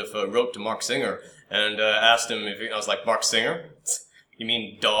Radcliffe wrote to Mark Singer and asked him if I was like, Mark Singer? You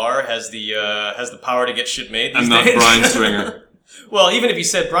mean Dar has the power to get shit made these days? And not Bryan Singer. Well, even if he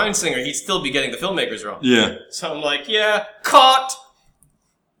said Bryan Singer, he'd still be getting the filmmakers wrong. Yeah. So I'm like, caught!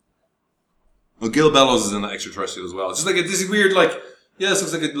 Well, Gil Bellows is in that Extraterrestrial as well. It's just like this weird, like, this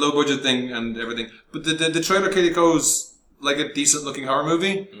looks like a low budget thing and everything. But the trailer kind of goes like a decent looking horror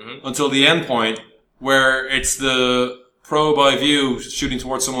movie until the end point where it's the probe eye view shooting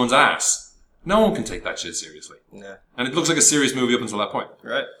towards someone's ass. No one can take that shit seriously. Yeah. And it looks like a serious movie up until that point.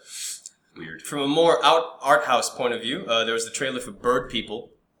 Right. Weird. From a more art house point of view, there was the trailer for Bird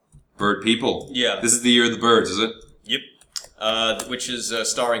People. Bird People? Yeah. This is the year of the birds, is it? Yep. Which is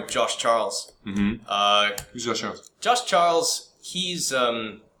starring Josh Charles. Mm-hmm. Who's Josh Charles? Josh Charles, he's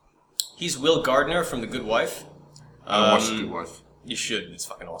Will Gardner from The Good Wife. I watched The Good Wife. You should. It's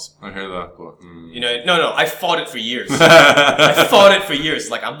fucking awesome. I hear that, but... No, I fought it for years. I fought it for years.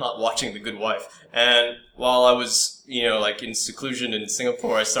 Like, I'm not watching The Good Wife. And while I was, like in seclusion in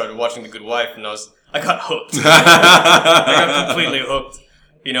Singapore, I started watching The Good Wife, and I got hooked. I got completely hooked.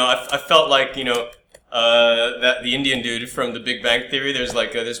 I felt like, that the Indian dude from The Big Bang Theory, there's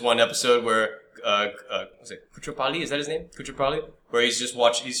like this one episode where, was it Kutrapali? Is that his name? Kutrapali? Where he's just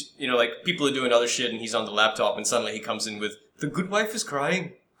like people are doing other shit and he's on the laptop and suddenly he comes in with, the good wife is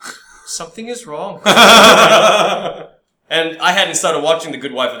crying. Something is wrong. And I hadn't started watching The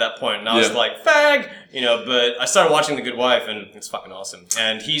Good Wife at that point, and I was like, fag! But I started watching The Good Wife, and it's fucking awesome.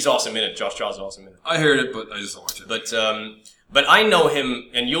 And he's awesome in it. Josh Charles is awesome in it. I heard it, but I just don't watch it. But I know him,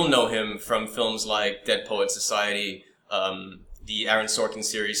 and you'll know him from films like Dead Poets Society, the Aaron Sorkin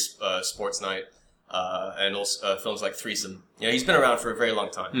series, Sports Night, and also films like Threesome. He's been around for a very long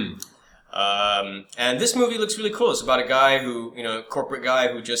time. And this movie looks really cool. It's about a guy who, corporate guy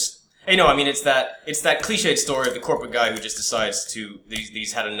who just, it's that cliched story of the corporate guy who just decides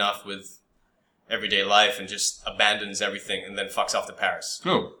he's had enough with everyday life and just abandons everything and then fucks off to Paris.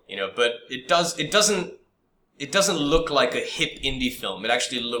 Oh. But it doesn't look like a hip indie film. It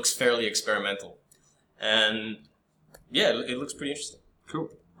actually looks fairly experimental. And it looks pretty interesting. Cool.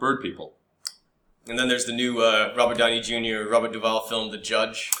 Bird People. And then there's the new Robert Downey Jr., Robert Duvall film, The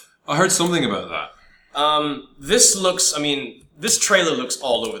Judge. I heard something about that. This trailer looks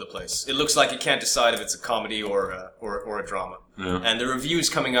all over the place. It looks like it can't decide if it's a comedy or a drama. Yeah. And the reviews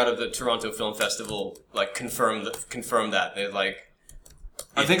coming out of the Toronto Film Festival like confirm that. They're like,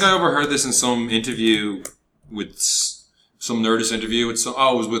 I think I overheard this in some interview with some Nerdist interview with it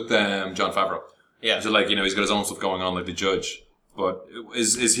was with Jon Favreau. Yeah. So like, he's got his own stuff going on like The Judge. But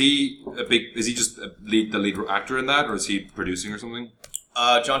is he just the lead actor in that, or is he producing or something?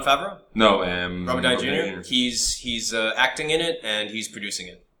 Jon Favreau? No, Robert Downey Jr. He's acting in it and he's producing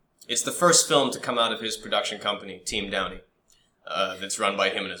it. It's the first film to come out of his production company, Team Downey, that's run by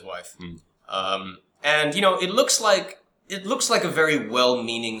him and his wife. And it looks like a very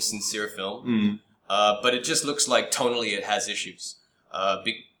well-meaning, sincere film, but it just looks like tonally it has issues.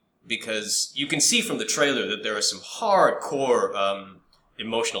 Because you can see from the trailer that there are some hardcore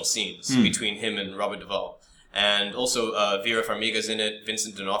emotional scenes between him and Robert Duvall. And also Vera Farmiga's in it,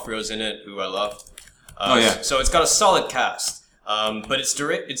 Vincent D'Onofrio's in it, who I love. So it's got a solid cast. But it's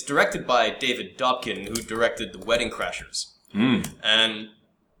directed by David Dobkin, who directed The Wedding Crashers. And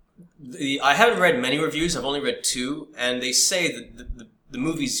I haven't read many reviews, I've only read 2, and they say that the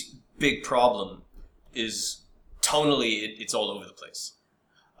movie's big problem is tonally it's all over the place.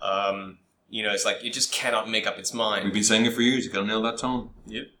 It's like it just cannot make up its mind. We've been saying it for years. You gotta nail that tone.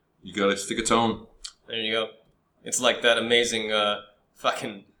 Yep. You gotta stick a tone. There you go. It's like that amazing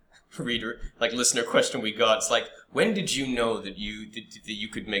fucking listener question we got. It's like, when did you know that you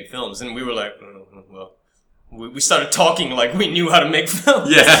could make films? And we were like, well, we started talking like we knew how to make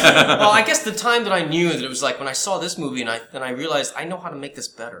films. Yeah. Well, I guess the time that I knew that it was like when I saw this movie and I realized I know how to make this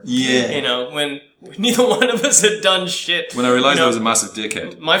better. Yeah. You know, when neither one of us had done shit. When I realized I was a massive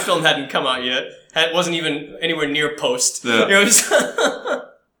dickhead. My film hadn't come out yet. It wasn't even anywhere near post. Yeah. It was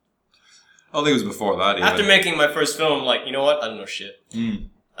I think it was before that, even. After making my first film, like, you know what? I don't know shit.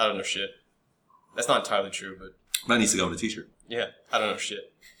 I don't know shit. That's not entirely true, but... That needs to go on a t-shirt. Yeah, I don't know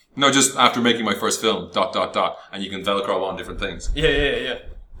shit. No, just after making my first film, ... and you can Velcro on different things. Yeah. It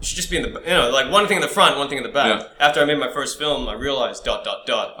should just be in the... You know, like, one thing in the front, one thing in the back. Yeah. After I made my first film, I realized ... I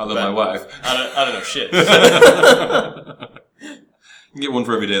love my wife. I don't know shit. You can get one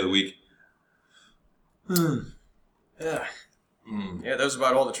for every day of the week. Yeah. Yeah, that was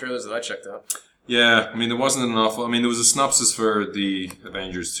about all the trailers that I checked out. Yeah, I mean, there wasn't an awful... I mean, there was a synopsis for the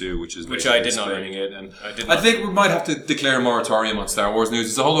Avengers 2, which I did not explaining it. And I think we might have to declare a moratorium on Star Wars news.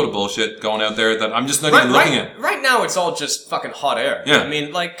 There's a whole load of bullshit going out there that I'm just not even looking at. Right now, it's all just fucking hot air. Yeah. I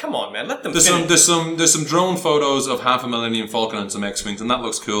mean, like, come on, man. Let them There's finish. some drone photos of half a Millennium Falcon and some X-Wings, and that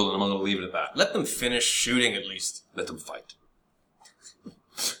looks cool, and I'm going to leave it at that. Let them finish shooting, at least. Let them fight.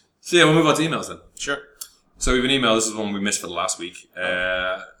 So yeah, we'll move on to emails then. Sure. So we have an email. This is one we missed for the last week.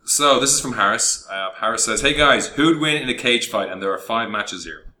 So this is from Harris. Harris says, "Hey guys, who'd win in a cage fight?" And there are 5 matches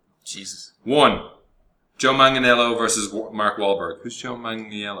here. Jesus. 1. Joe Manganiello versus Mark Wahlberg. Who's Joe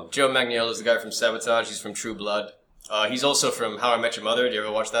Manganiello? Joe Manganiello is the guy from Sabotage. He's from True Blood. He's also from How I Met Your Mother. Do you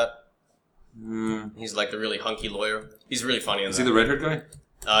ever watch that? He's like the really hunky lawyer. He's really funny in that. Is he the red-haired guy?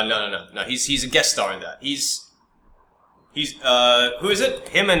 No. He's a guest star in that. He's who is it?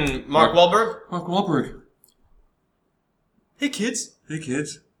 Him and Mark Wahlberg? Mark Wahlberg. Hey kids. Hey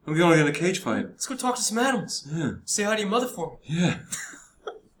kids. I'm going to get in a cage fight. Let's go talk to some animals. Yeah. Say hi to your mother for me. Yeah.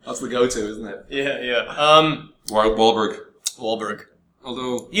 That's the go-to, isn't it? Yeah. Wahlberg.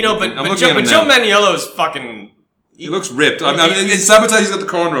 Although, you know, but Joe Manganiello is fucking... He looks ripped. I mean, in Sabotage, he's got the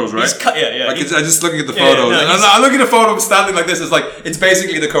cornrows, right? He's cut, yeah. Like, I'm just looking at the photos. I'm looking at a photo of him standing like this. It's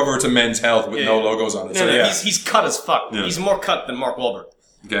basically the cover to Men's Health with no logos on it. He's cut as fuck. Yeah. He's more cut than Mark Wahlberg.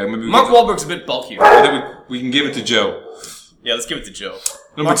 Okay, maybe Mark Wahlberg's a bit bulkier. I think we can give it to Joe. Yeah, let's give it to Joe.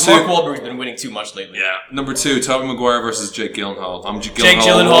 Mark Wahlberg's been winning too much lately. Yeah. Number 2, Tobey Maguire versus Jake Gyllenhaal. Jake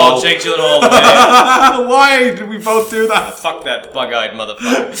Gyllenhaal. Why did we both do that? Fuck that bug-eyed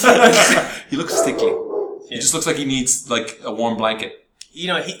motherfucker. He looks sticky. Yeah. He just looks like he needs, like, a warm blanket. You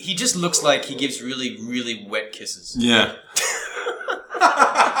know, he just looks like he gives really, really wet kisses. Yeah.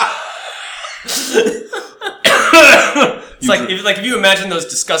 It's like if you imagine those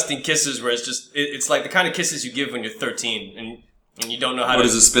disgusting kisses where it's like the kind of kisses you give when you're 13 and you don't know how to... What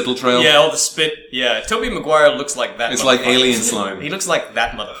is a spittle trail? Yeah, all the spit. Yeah, Tobey Maguire looks like that. It's like alien slime. He looks like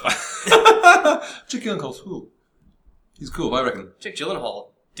that motherfucker. Jake Gyllenhaal's cool. He's cool, I reckon. Jake Gyllenhaal.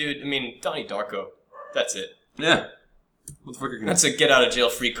 Dude, I mean, Donnie Darko. That's it. Yeah. That's a get out of jail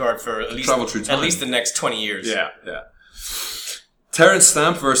free card for at least the next 20 years. Yeah. Terrence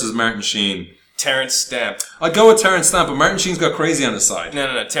Stamp versus Martin Sheen. Terrence Stamp. I'd go with Terrence Stamp, but Martin Sheen's got crazy on his side.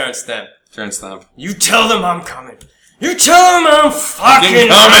 No. Terrence Stamp. Terrence Stamp. You tell them I'm coming. You tell them I'm fucking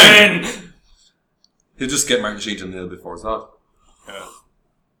coming. He'll just get Martin Sheen to kneel before it's on.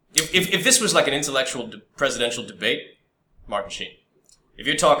 If this was like an intellectual presidential debate, Martin Sheen. If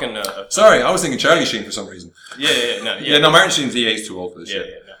you're talking... Sorry, I was thinking Charlie Sheen for some reason. No, Martin Sheen's he's too old for this shit.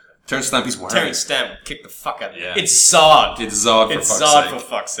 No. Terrence Stamp, he's wild. Terrence Stamp kick the fuck out of you. Yeah. It's Zod. It's Zod for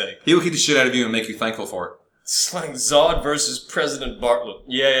fuck's sake. He will kick the shit out of you and make you thankful for it. It's like Zod versus President Bartlett.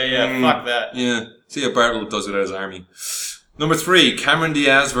 Yeah. Fuck that. Yeah. See how Bartlett does without his army. Number 3, Cameron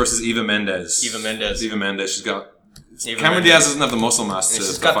Diaz versus Eva Mendes. She's got... Cameron Diaz doesn't have the muscle mass to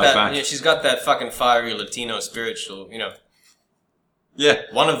fight back. Yeah, she's got that fucking fiery Latino spiritual, you know. Yeah.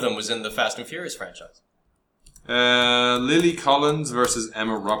 One of them was in the Fast and Furious franchise. Lily Collins versus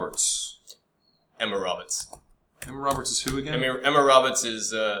Emma Roberts. Emma Roberts is who again? Emma Roberts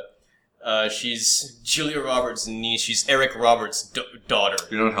is, she's Julia Roberts' niece. She's Eric Roberts' daughter.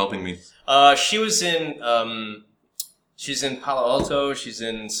 You're not helping me. She was in, she's in Palo Alto. She's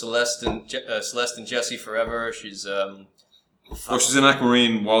in Celeste and Jesse Forever. She's, she's in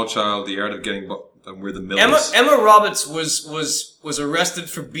Aquamarine, Wild Child, The Art of Getting... We're the Millers. Emma Roberts was arrested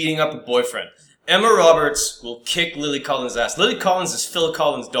for beating up a boyfriend. Emma Roberts will kick Lily Collins' ass. Lily Collins is Phil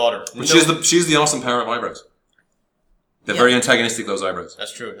Collins' daughter. But she's the awesome pair of eyebrows. They're very antagonistic, those eyebrows.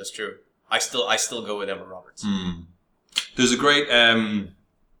 That's true. I still go with Emma Roberts. There's a great,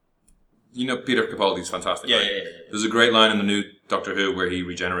 you know, Peter Capaldi's fantastic. Yeah. There's a great line in the new Doctor Who where he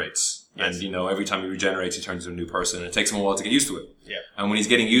regenerates. Yes. And, every time he regenerates, he turns into a new person, and it takes him a while to get used to it. Yeah. And when he's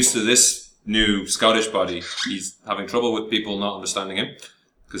getting used to this new Scottish body, he's having trouble with people not understanding him,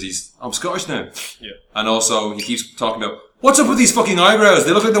 because I'm Scottish now. Yeah. And also, he keeps talking about, what's up with these fucking eyebrows?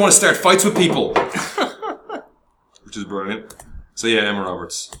 They look like they want to start fights with people. Which is brilliant. So yeah, Emma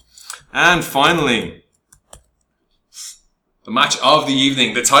Roberts. And finally, the match of the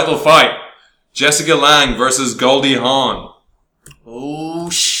evening, the title fight. Jessica Lange versus Goldie Hawn. Oh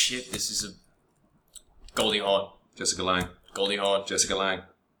shit, this is a Goldie Hawn. Jessica Lange. Goldie Hawn. Jessica Lange.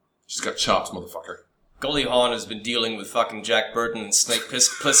 She's got chops, motherfucker. Goldie Hawn has been dealing with fucking Jack Burton and Snake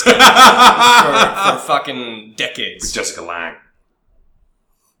Plissken for fucking decades. Jessica Lange.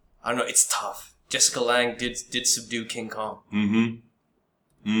 I don't know, it's tough. Jessica Lange did subdue King Kong.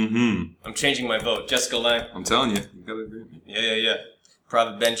 I'm changing my vote. Jessica Lange. I'm telling you. You gotta agree with me. Yeah.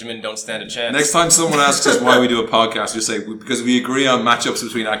 Private Benjamin, don't stand a chance. Next time someone asks us why we do a podcast, just say, because we agree on matchups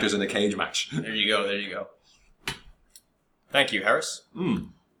between actors in a cage match. There you go. Thank you, Harris.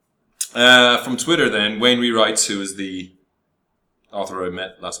 From Twitter then, Wayne Rewrites, who is the author I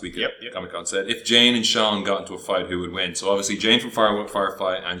met last week at Comic-Con, said, if Jane and Sean got into a fight, who would win? So obviously Jane from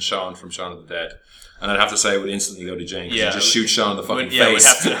Firefly and Sean from Shaun of the Dead. And I'd have to say I would instantly go to Jane, because you just shoot Sean in the fucking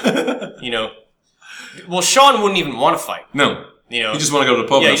face. Would have to, Well, Sean wouldn't even want to fight. No. You just want to go to the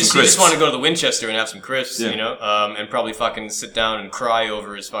pub and have some crisps. You just want to go to the Winchester and have some crisps, and probably fucking sit down and cry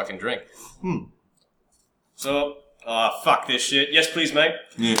over his fucking drink. So, fuck this shit. Yes, please, Meg.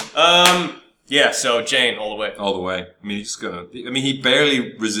 Yeah. So Jane, all the way. All the way. He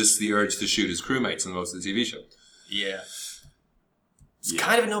barely resists the urge to shoot his crewmates in most of the TV show. Yeah. It's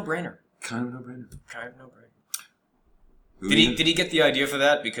kind of a no-brainer. Did he get the idea for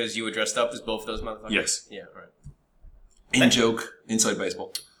that because you were dressed up as both of those motherfuckers? Yes. Yeah, right. Joke, inside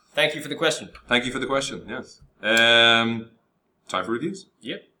baseball. Thank you for the question. Yes. Time for reviews?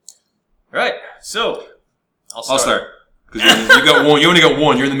 Yep. Right. So, I'll start. Because you got one. You only got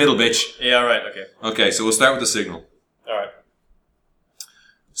one. You're in the middle, bitch. Yeah, right. Okay. Okay, so we'll start with The Signal. All right.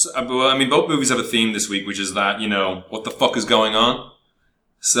 So, both movies have a theme this week, which is that, what the fuck is going on?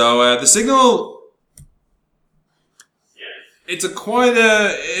 So, The Signal... It's quite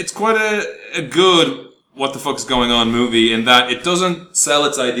a good what the fuck is going on movie in that it doesn't sell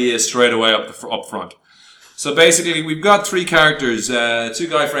its idea straight away up front. So basically, we've got three characters: a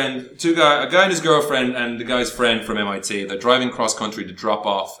guy and his girlfriend, and the guy's friend from MIT. They're driving cross country to drop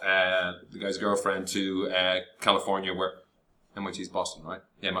off the guy's girlfriend to California, where MIT's Boston, right?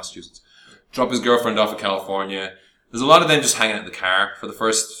 Yeah, Massachusetts. Drop his girlfriend off at California. There's a lot of them just hanging out in the car for the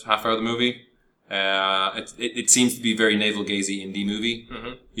first half hour of the movie. It seems to be very navel-gazy indie movie.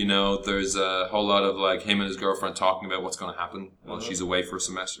 There's a whole lot of him and his girlfriend talking about what's going to happen while she's away for a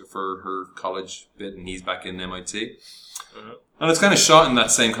semester for her college bit and he's back in MIT. And it's kind of shot in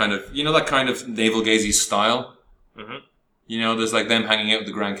that same kind of, that kind of navel-gazy style. There's them hanging out with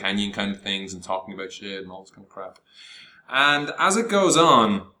the Grand Canyon kind of things and talking about shit and all this kind of crap. And as it goes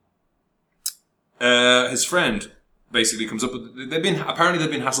on, his friend basically comes up with, they've been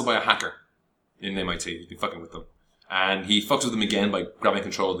hassled by a hacker in MIT. He's been fucking with them. And he fucks with them again by grabbing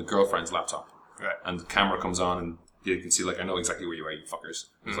control of the girlfriend's laptop. Right. And the camera comes on and you can see, I know exactly where you are, you fuckers.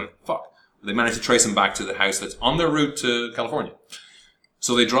 It's fuck. They manage to trace him back to the house that's on their route to California.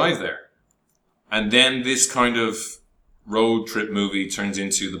 So they drive there. And then this kind of road trip movie turns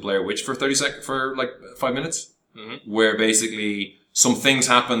into the Blair Witch for 5 minutes. Where basically some things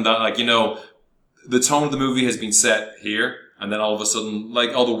happen that, the tone of the movie has been set here. And then all of a sudden,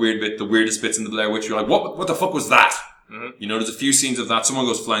 all the weirdest bits in the Blair Witch, you're like, what the fuck was that? There's a few scenes of that. Someone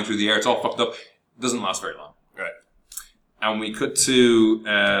goes flying through the air. It's all fucked up. It doesn't last very long. Right. And we cut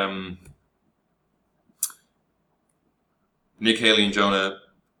to Nick, Haley, and Jonah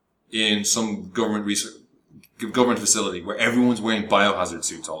in some government facility where everyone's wearing biohazard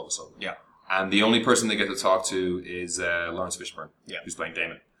suits all of a sudden. Yeah. And the only person they get to talk to is Lawrence Fishburne, who's playing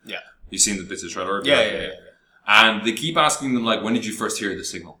Damon. Yeah. You've seen the bits of the trailer? Yeah. And they keep asking them, when did you first hear The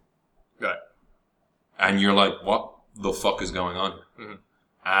Signal? Right. And you're like, what the fuck is going on here?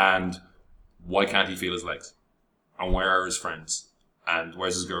 And why can't he feel his legs? And where are his friends? And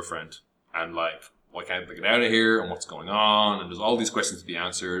where's his girlfriend? And why can't they get out of here? And what's going on? And there's all these questions to be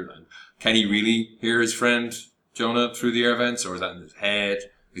answered. And can he really hear his friend Jonah through the air vents? Or is that in his head?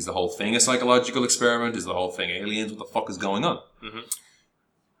 Is the whole thing a psychological experiment? Is the whole thing aliens? What the fuck is going on?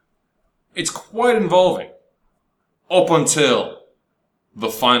 It's quite involving. Up until the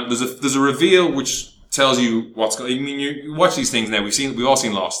final, there's a reveal which tells you what's going. You watch these things now. We've all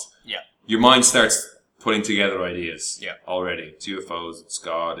seen Lost. Yeah. Your mind starts putting together ideas. Yeah. Already, it's UFOs, it's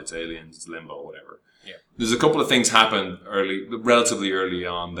God, it's aliens, it's limbo, whatever. Yeah. There's a couple of things happen relatively early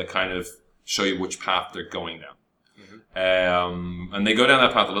on that kind of show you which path they're going down. And they go down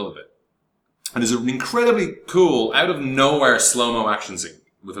that path a little bit. And there's an incredibly cool, out of nowhere slow-mo action scene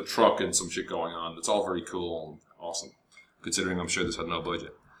with a truck and some shit going on. It's all very cool and awesome, considering I'm sure this had no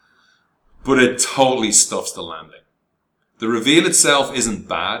budget. But it totally stuffs the landing. The reveal itself isn't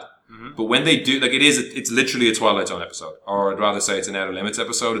bad, but when they do, like it's literally a Twilight Zone episode. Or I'd rather say it's an Outer Limits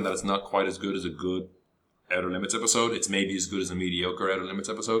episode, and that it's not quite as good as a good Outer Limits episode. It's maybe as good as a mediocre Outer Limits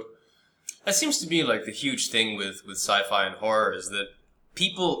episode. That seems to be like the huge thing with sci-fi and horror is that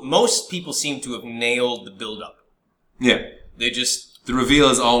most people seem to have nailed the build-up. Yeah. The reveal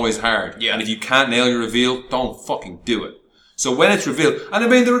is always hard. Yeah. And if you can't nail your reveal, don't fucking do it. So when it's revealed, and I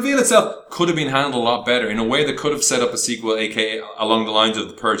mean, the reveal itself could have been handled a lot better in a way that could have set up a sequel, aka along the lines of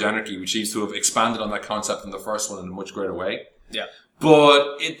The Purge Anarchy, which seems to have expanded on that concept in the first one in a much greater way. Yeah.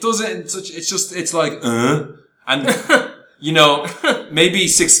 But it doesn't, it's like, and, you know, maybe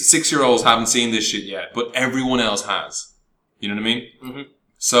six-year-olds haven't seen this shit yet, but everyone else has. You know what I mean? Mm-hmm.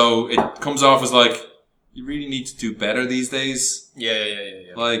 So it comes off as like, you really need to do better these days.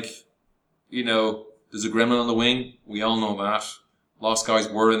 Yeah. Like, you know, there's a gremlin on the wing. We all know that. Lost Guys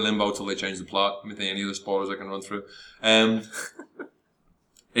were in limbo till they changed the plot. Any other spoilers I can run through?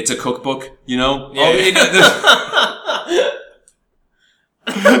 It's a cookbook, you know? Yeah.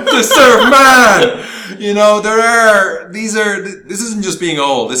 To serve man! You know, this isn't just being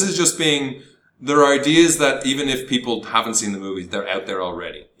old. This is just there are ideas that even if people haven't seen the movies, they're out there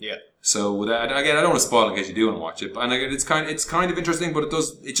already. Yeah. So with that, again, I don't want to spoil it in case you do want to watch it. And again, it's kind of interesting, but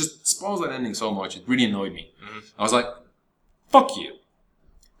it just spoils that ending so much. It really annoyed me. Mm-hmm. I was like, fuck you.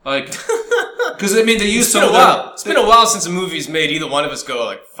 Like, because I mean, they used to. It's been a while since a movie's made either one of us go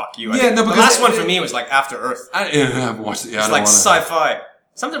like, fuck you. Yeah, no, because the last one for me was like After Earth. I haven't watched it. Yeah, it's like sci-fi.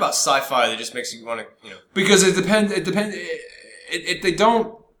 Something about sci-fi that just makes you want to, you know. Because it depends. If they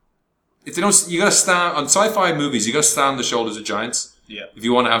don't, you gotta stand on sci-fi movies. You gotta stand on the shoulders of giants. Yeah. If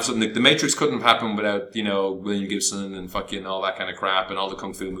you want to have something, like The Matrix couldn't happen without, you know, William Gibson and fucking all that kind of crap and all the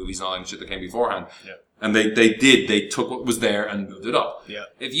kung fu movies and all that shit that came beforehand. Yeah. And they took what was there and moved it up. Yeah.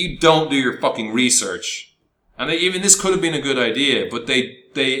 If you don't do your fucking research, and even this could have been a good idea, but they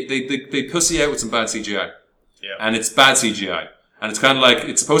pussy out with some bad CGI. Yeah. And it's bad CGI. And it's kind of like,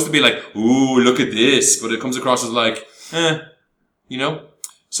 it's supposed to be like, ooh, look at this, but it comes across as like, you know?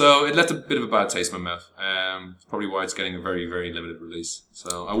 So it left a bit of a bad taste in my mouth. Probably why it's getting a very, very limited release.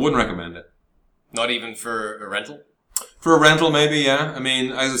 So I wouldn't recommend it. Not even for a rental? For a rental, maybe, yeah. I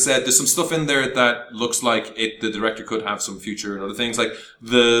mean, as I said, there's some stuff in there that looks like the director could have some future and other things. Like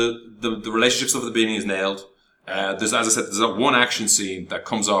the relationship stuff at the beginning is nailed. As I said, there's that one action scene that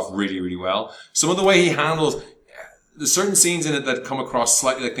comes off really, really well. Some of the way he handles, there's certain scenes in it that come across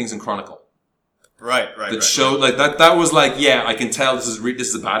slightly like things in Chronicle. Right. That showed like that was like, yeah, I can tell this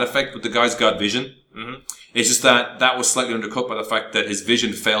is a bad effect, but the guy's got vision. Mm-hmm. It's just that was slightly undercut by the fact that his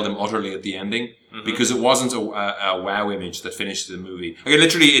vision failed him utterly at the ending, because it wasn't a wow image that finished the movie. Okay,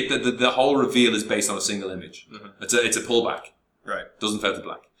 literally, the whole reveal is based on a single image. Mm-hmm. It's a pullback. Right. Doesn't fade to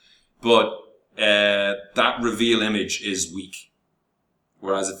black, but that reveal image is weak.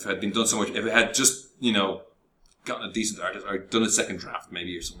 Whereas if it had been done so much, if it had just, you know, gotten a decent artist or done a second draft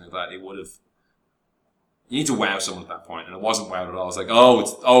maybe or something like that, it would have. You need to wow someone at that point, and it wasn't wowed at all. It's like,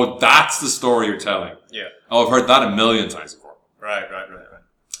 that's the story you're telling. Yeah. Oh, I've heard that a million times before. Right.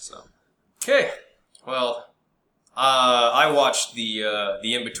 So. Okay. Well, I watched the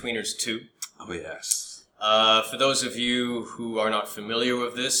Inbetweeners 2. Oh, yes. For those of you who are not familiar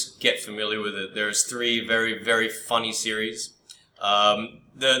with this, get familiar with it. There's 3 very, very funny series. The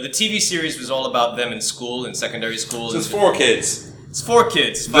TV series was all about them in school, in secondary school. So it's 4 kids. It's 4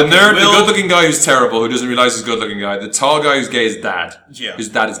 kids. The nerd, the good-looking guy who's terrible, who doesn't realize he's a good-looking guy. The tall guy who's gay is dad. Yeah. Whose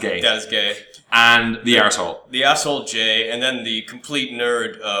dad is gay. Dad is gay. And the arsehole. The asshole Jay, and then the complete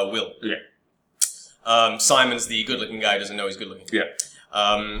nerd Will. Yeah. Simon's the good-looking guy who doesn't know he's good-looking. Yeah.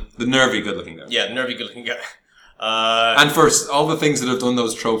 The nervy good-looking guy. Yeah, the nervy good-looking guy. And for all the things that have done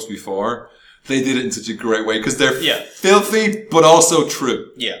those tropes before, they did it in such a great way, because they're filthy, but also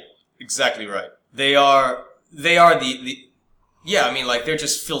true. Yeah, exactly right. They are the yeah, I mean, like, they're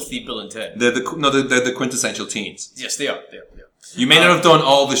just filthy Bill and Ted. They're the quintessential teens. Yes, they are. You may not have done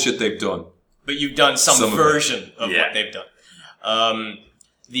all the shit they've done, but you've done some version of what they've done.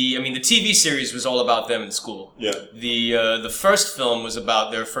 The TV series was all about them in school. Yeah. The first film was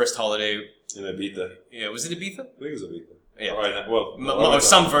about their first holiday in Ibiza. Yeah, was it Ibiza? I think it was Ibiza. Yeah. All right, well, or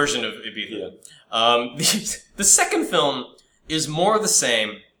some version of Ibiza. Yeah. The second film is more of the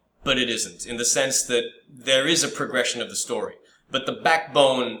same, but it isn't, in the sense that there is a progression of the story. but the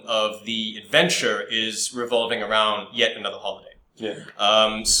backbone of the adventure is revolving around yet another holiday. Yeah.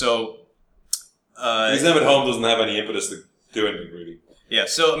 His Name at Home doesn't have any impetus to do anything, really. Yeah,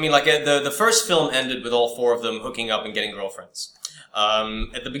 so, I mean, like, the first film ended with all four of them hooking up and getting girlfriends.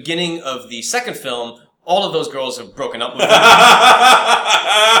 At the beginning of the second film, all of those girls have broken up with them.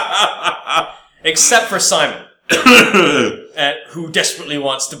 Except for Simon. Who desperately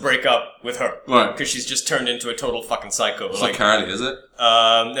wants to break up with her. Right. Because she's just turned into a total fucking psycho. It's like Carly, is it?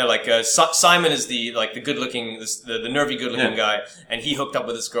 They're like, Simon is the good-looking, the nervy good-looking guy, and he hooked up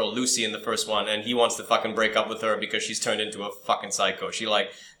with this girl, Lucy, in the first one, and he wants to fucking break up with her because she's turned into a fucking psycho. She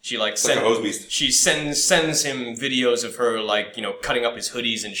sends him videos of her, like, you know, cutting up his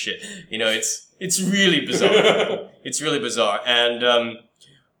hoodies and shit. You know, it's really bizarre. It's really bizarre. And,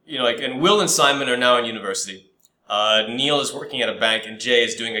 you know, like, and Will and Simon are now in university. Neil is working at a bank, and Jay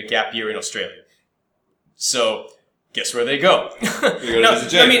is doing a gap year in Australia. So, guess where they go?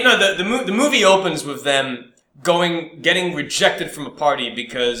 The movie opens with them getting rejected from a party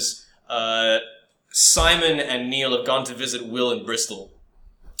because Simon and Neil have gone to visit Will in Bristol,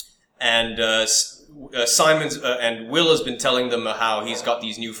 and and Will has been telling them how he's got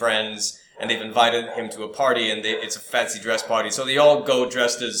these new friends, and they've invited him to a party, and it's a fancy dress party. So they all go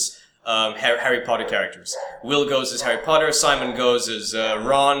dressed as Harry Potter characters. Will goes as Harry Potter, Simon goes as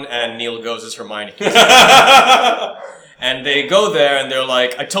Ron, and Neil goes as Hermione. And they go there, and they're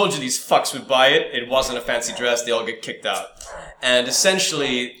like, I told you these fucks would buy it. It wasn't a fancy dress. They all get kicked out. And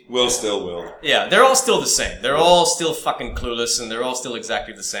essentially... Will still will. Yeah, they're all still the same. They're all still fucking clueless, and they're all still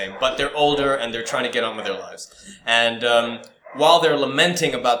exactly the same. But they're older, and they're trying to get on with their lives. And while they're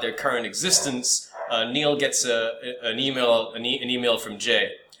lamenting about their current existence, Neil gets an email from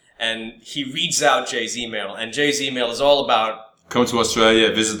Jay. And he reads out Jay's email, and Jay's email is all about... Come to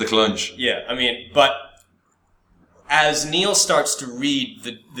Australia, visit the clunch. Yeah, I mean, but as Neil starts to read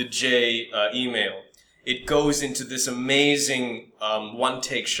the Jay email, it goes into this amazing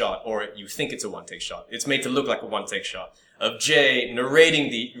one-take shot, or you think it's a one-take shot. It's made to look like a one-take shot, of Jay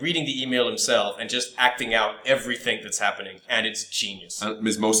reading the email himself and just acting out everything that's happening, and it's genius. And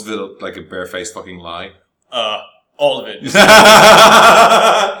is most of it like a barefaced fucking lie? All of it. Because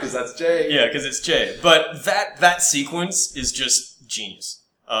that's Jay. Yeah, because it's Jay. But that sequence is just genius.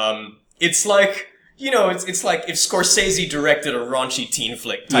 It's like, you know, it's like if Scorsese directed a raunchy teen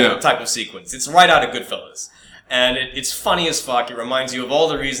flick type of sequence. It's right out of Goodfellas. And it's funny as fuck. It reminds you of all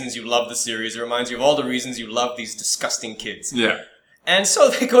the reasons you love the series. It reminds you of all the reasons you love these disgusting kids. Yeah. And so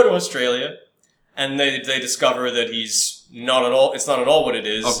they go to Australia, and they discover that it's not at all what it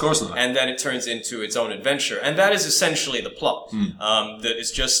is. Of course not. And then it turns into its own adventure. And that is essentially the plot. That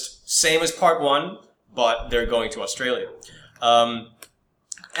it's just same as part one, but they're going to Australia. And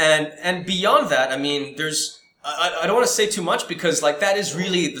beyond that, I mean, I don't want to say too much because, like, that is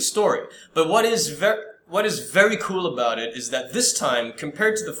really the story. But what is very cool about it is that this time,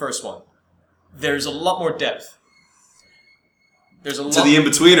 compared to the first one, there's a lot more depth. There's a lot to the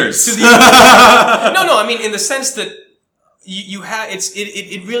Inbetweeners. No, I mean, in the sense that you have,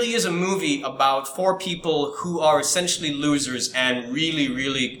 it really is a movie about four people who are essentially losers and really,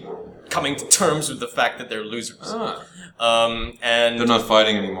 really coming to terms with the fact that they're losers. And they're not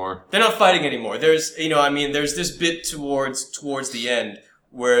fighting anymore. They're not fighting anymore. There's this bit towards the end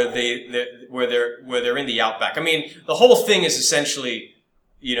where they're in the outback. I mean, the whole thing is essentially,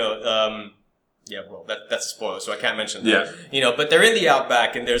 that's a spoiler, so I can't mention that. Yeah. But they're in the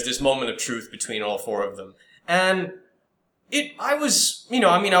outback, and there's this moment of truth between all four of them. And I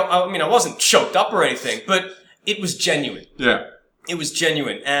wasn't choked up or anything, but it was genuine. Yeah. It was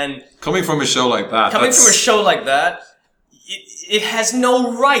genuine. And coming from a show like that, it has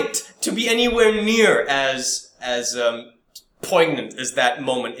no right to be anywhere near as poignant as that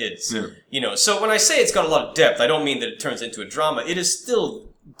moment is. Yeah. So when I say it's got a lot of depth, I don't mean that it turns into a drama. It is still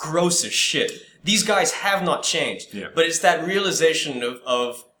gross as shit. These guys have not changed. Yeah. But it's that realization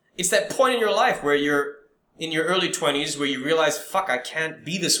of it's that point in your life where you're in your early 20s where you realize, fuck, I can't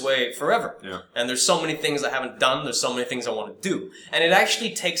be this way forever. Yeah. And there's so many things I haven't done. There's so many things I want to do. And it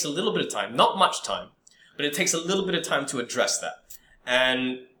actually takes a little bit of time, not much time, but it takes a little bit of time to address that.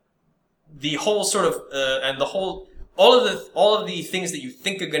 And the whole sort of, all of the things that you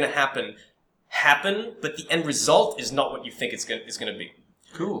think are going to happen, but the end result is not what you think is going to be.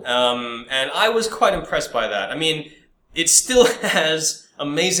 Cool. And I was quite impressed by that. I mean, it still has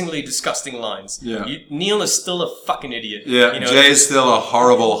amazingly disgusting lines. Yeah. Neil is still a fucking idiot. Yeah, Jay is still a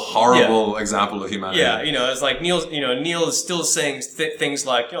horrible example of humanity. Yeah, it's like Neil is still saying things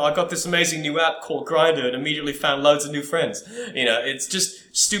like, I got this amazing new app called Grindr and immediately found loads of new friends. It's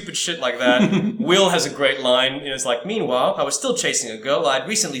just stupid shit like that. Will has a great line, it's like, meanwhile, I was still chasing a girl I'd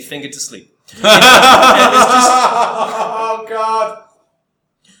recently fingered to sleep. And it's just, oh, God.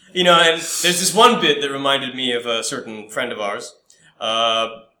 and there's this one bit that reminded me of a certain friend of ours,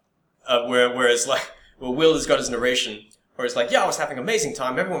 where it's like, Will has got his narration, where it's like, I was having an amazing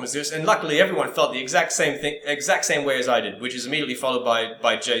time, everyone was this, and luckily everyone felt the exact same way as I did, which is immediately followed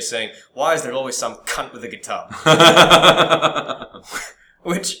by Jay saying, why is there always some cunt with a guitar?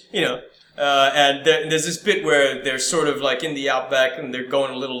 Which, and there's this bit where they're sort of like in the outback and they're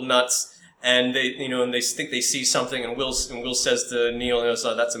going a little nuts. And they, and they think they see something, and Will says to Neil,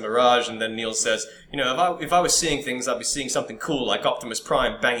 that's a mirage. And then Neil says, if I was seeing things, I'd be seeing something cool like Optimus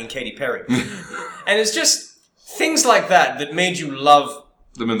Prime banging Katy Perry. And it's just things like that made you love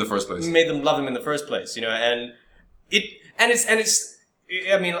them in the first place. Made them love them in the first place, and it's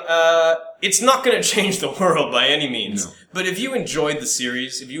not going to change the world by any means. No. But if you enjoyed the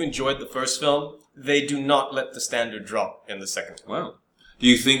series, if you enjoyed the first film, they do not let the standard drop in the second. Wow. Do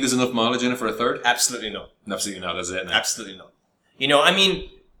you think there's enough mileage in it for a third? Absolutely no. Absolutely not, that's it now. Absolutely no.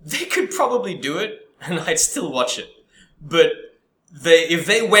 They could probably do it, and I'd still watch it. But if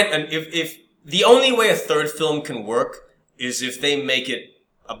they went and if the only way a third film can work is if they make it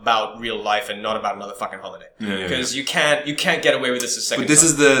about real life and not about another fucking holiday. Because you can't get away with this a second. But this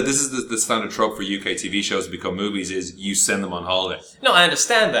is the standard trope for UK TV shows to become movies is you send them on holiday. No, I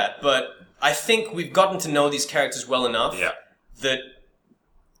understand that, but I think we've gotten to know these characters well enough that.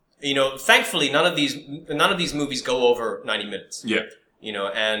 Thankfully, none of these movies go over 90 minutes. Yeah.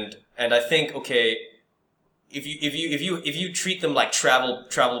 And I think, okay, if you treat them like travel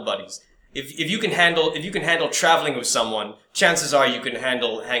buddies, if you can handle traveling with someone, chances are you can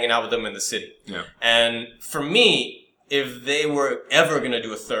handle hanging out with them in the city. Yeah. And for me, if they were ever going to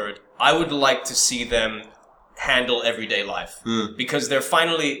do a third, I would like to see them handle everyday life. Because they're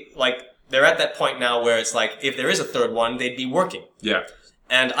finally, they're at that point now where it's like, if there is a third one, they'd be working. Yeah.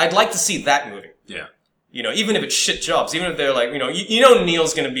 And I'd like to see that movie. Yeah. Even if it's shit jobs, even if they're like,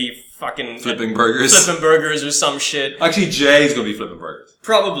 Neil's gonna be fucking flipping burgers or some shit. Actually, Jay's gonna be flipping burgers.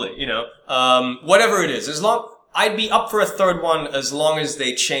 Probably, whatever it is. I'd be up for a third one as long as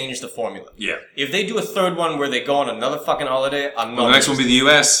they change the formula. Yeah. If they do a third one where they go on another fucking holiday, I'm not. The next one will be the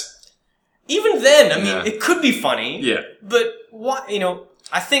US. Even then, it could be funny. Yeah. But what,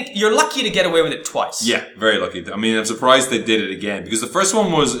 I think you're lucky to get away with it twice. Yeah, very lucky. I'm surprised they did it again because the first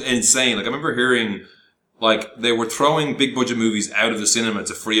one was insane. I remember hearing, they were throwing big budget movies out of the cinema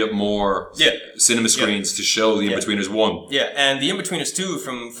to free up more cinema screens to show the Inbetweeners 1. Yeah, and the Inbetweeners 2,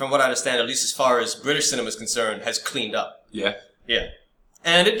 from what I understand, at least as far as British cinema is concerned, has cleaned up. Yeah. Yeah.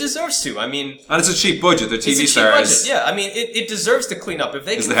 And it deserves to. And it's a cheap budget. They're TV stars. Yeah, it deserves to clean up.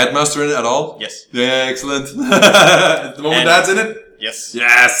 Is the headmaster in it at all? Yes. Yeah, excellent. The mom and dad's in it? Yes.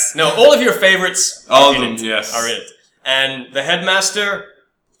 Yes. No, all of your favorites all of them, yes. are in it. And the headmaster...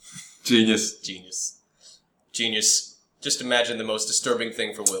 Genius. Just imagine the most disturbing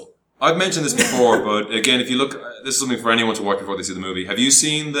thing for Will. I've mentioned this before, but again, if you look... This is something for anyone to watch before they see the movie. Have you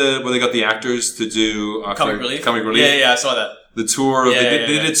seen where they got the actors to do... Comic relief? Comic relief? Yeah, I saw that. The tour of... They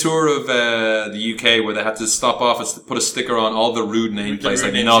did a tour of the UK where they had to stop off and put a sticker on all the rude name places,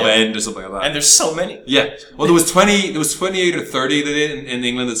 like Knob End or something like that. And there's so many. Yeah. Well, there was 28 or 30 they did in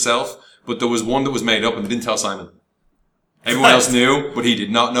England itself, but there was one that was made up and they didn't tell Simon. Everyone else knew, but he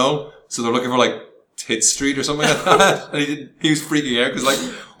did not know. So they're looking for Tit Street or something like that. And he was freaking out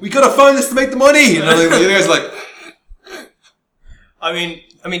because we gotta find this to make the money. And the other guy's like... I mean,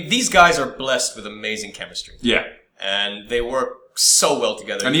 these guys are blessed with amazing chemistry. Yeah. And they work so well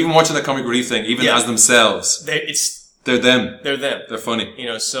together. And even watching the comic relief thing, even as themselves, they're them. They're them. They're funny.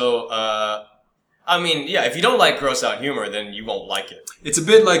 If you don't like gross out humor, then you won't like it. It's a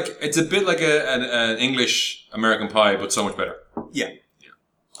bit like an English American Pie, but so much better. Yeah.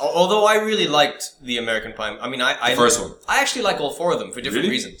 Although I really liked the American Pie. The first one. I actually like all four of them for different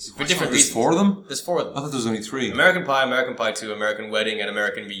reasons. There's four of them? There's four of them. I thought there was only three. American Pie 2, American Wedding, and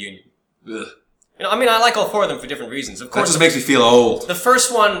American Reunion. Ugh. I like all four of them for different reasons. Of course, that just makes me feel old. The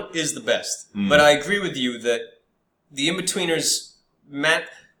first one is the best. But I agree with you that the Inbetweeners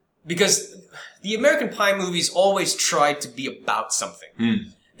because the American Pie movies always tried to be about something.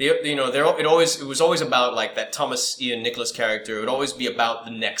 It was always about that Thomas Ian Nicholas character. It would always be about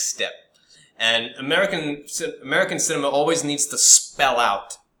the next step. And American cinema always needs to spell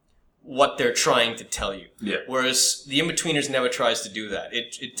out what they're trying to tell you. Yeah. Whereas the Inbetweeners never tries to do that.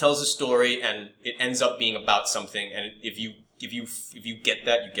 It tells a story and it ends up being about something, and if you get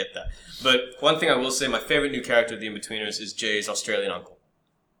that, you get that. But one thing I will say, my favorite new character of the Inbetweeners is Jay's Australian uncle.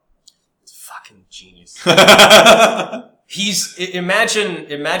 It's fucking genius.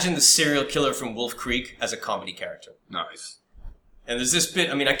 Imagine the serial killer from Wolf Creek as a comedy character. Nice. And there's this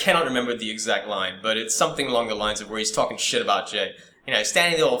bit, I cannot remember the exact line, but it's something along the lines of where he's talking shit about Jay.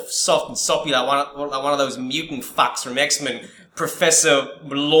 Standing there all soft and soppy like one of those mutant fucks from X-Men, Professor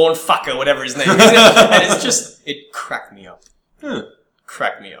Lawnfucker, whatever his name is. And it's just, it cracked me up.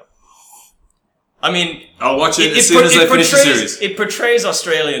 Cracked me up. I'll watch it as soon as I finish the series. It portrays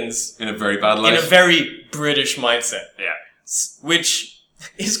Australians in a very bad light. In a very British mindset. Yeah. Which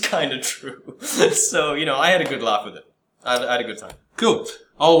is kind of true. So, I had a good laugh with it. I had a good time. Cool.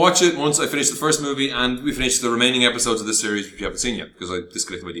 I'll watch it once I finish the first movie and we finish the remaining episodes of this series which you haven't seen yet because I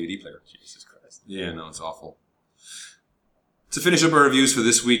disconnected my DVD player. Jesus Christ. Yeah, no, it's awful. To finish up our reviews for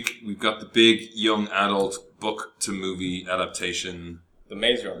this week, we've got the big young adult book to movie adaptation, The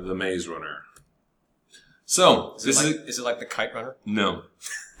Maze Runner. The Maze Runner. So, is it like The Kite Runner? No,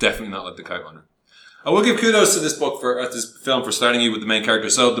 definitely not like The Kite Runner. I will give kudos to this this film for starting you with the main character.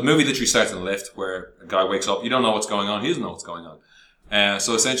 So the movie literally starts in a lift where a guy wakes up. You don't know what's going on. He doesn't know what's going on.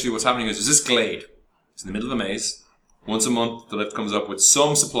 So essentially what's happening is there's this glade. It's in the middle of a maze. Once a month, the lift comes up with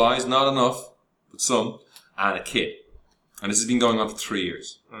some supplies, not enough, but some, and a kid. And this has been going on for 3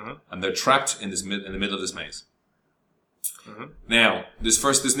 years. Mm-hmm. And they're trapped in the middle of this maze. Mm-hmm. Now,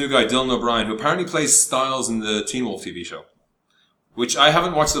 this new guy, Dylan O'Brien, who apparently plays Styles in the Teen Wolf TV show. Which I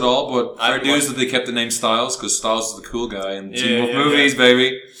haven't watched at all, but fair dues that they kept the name Styles, because Styles is the cool guy in Teen Wolf movies,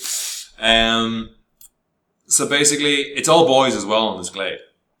 baby. So basically, it's all boys as well on this glade.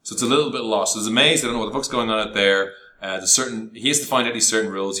 So it's a little bit lost. There's a maze, they don't know what the fuck's going on out there. He has to find out these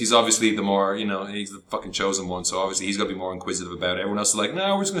certain rules. He's obviously the more, he's the fucking chosen one, so obviously he's got to be more inquisitive about it. Everyone else is like,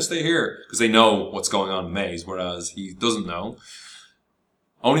 no, we're just going to stay here. Because they know what's going on in the maze, whereas he doesn't know.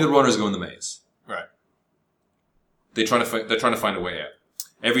 Only the runners go in the maze. Right. They're trying to find a way out.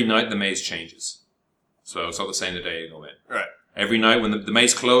 Every night the maze changes. So it's not the same the day you go in. Right. Every night when the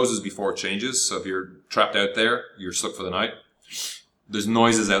maze closes before it changes, so if you're trapped out there, you're stuck for the night. There's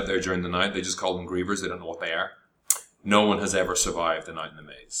noises out there during the night. They just call them grievers. They don't know what they are. No one has ever survived a night in the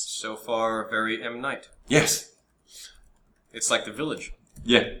maze. So far, very M. Night. Yes. It's like The Village.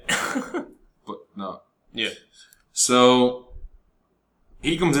 Yeah. But no. Yeah. So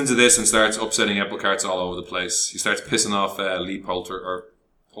he comes into this and starts upsetting apple carts all over the place. He starts pissing off Will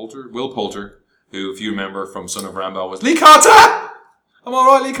Poulter, who, if you remember from Son of Rambo, was Lee Carter! I'm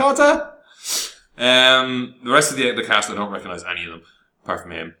alright, Lee Carter! The rest of the cast, I don't recognise any of them, apart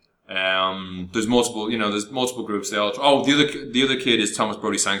from him. There's multiple groups. The other kid is Thomas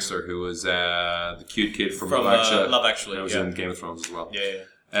Brody Sangster, who was the cute kid from Love Actually. Who was in Game of Thrones as well.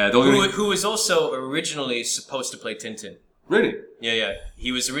 Yeah. Who was also originally supposed to play Tintin. Really? Yeah.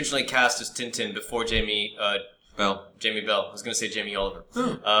 He was originally cast as Tintin before Jamie Bell. I was going to say Jamie Oliver.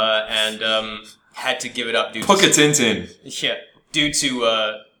 And had to give it up due to Tintin. Yeah, due to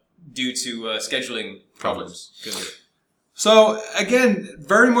scheduling problems. So again,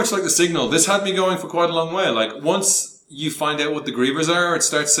 very much like The Signal, this had me going for quite a long way. Like once you find out what the grievers are, it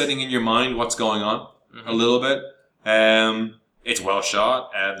starts setting in your mind what's going on a little bit. It's well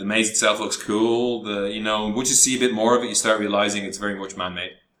shot. The maze itself looks cool. Once you see a bit more of it, you start realizing it's very much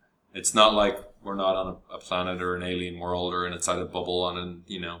man-made. It's not like we're not on a planet or an alien world or inside a bubble on a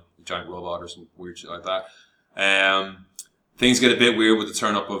giant robot or some weird shit like that. Things get a bit weird with the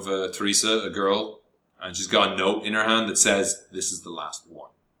turn up of Teresa, a girl, and she's got a note in her hand that says, "This is the last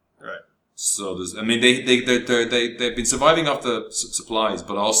one." Right. So they've been surviving off the supplies,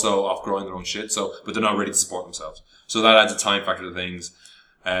 but also off growing their own shit. But they're not ready to support themselves. So that adds a time factor to things.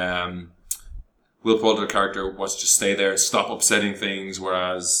 Will Poulter's character wants to just stay there and stop upsetting things,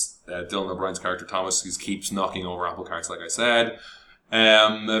 whereas Dylan O'Brien's character Thomas keeps knocking over apple carts, like I said.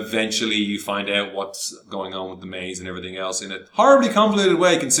 Eventually you find out what's going on with the maze and everything else in a horribly convoluted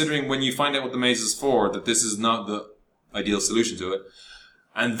way, considering when you find out what the maze is for, that this is not the ideal solution to it.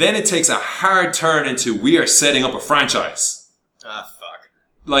 And then it takes a hard turn into, we are setting up a franchise. Ah, fuck.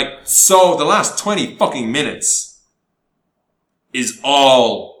 So the last 20 fucking minutes is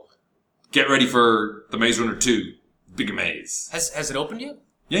all get ready for the Maze Runner 2. Big maze. Has it opened yet?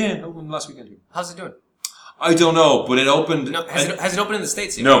 Yeah, it opened last weekend. How's it doing? I don't know, but it opened... No, has it opened in the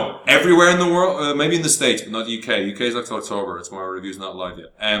States yet? No, everywhere in the world, maybe in the States, but not the UK. UK is like October. It's more reviews not live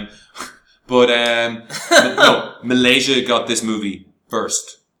yet. Malaysia got this movie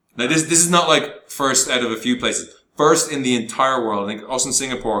first. Now this is not like first out of a few places. First in the entire world. I think us in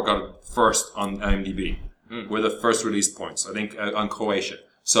Singapore got it first on IMDb. We're the first release points, I think, on Croatia.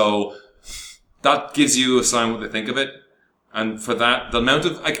 So that gives you a sign what they think of it. And for that, the amount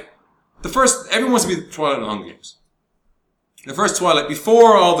of, everyone wants to be the Twilight and the Hunger Games. The first Twilight,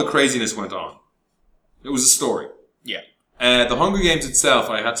 before all the craziness went on, it was a story. Yeah. The Hunger Games itself,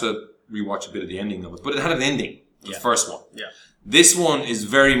 I had to rewatch a bit of the ending of it, but it had an ending. The first one. Yeah. This one is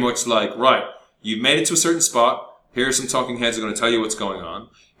very much like, right, you've made it to a certain spot. Here are some talking heads who are going to tell you what's going on.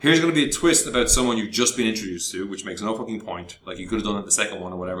 Here's going to be a twist about someone you've just been introduced to, which makes no fucking point. Like, you could have done it the second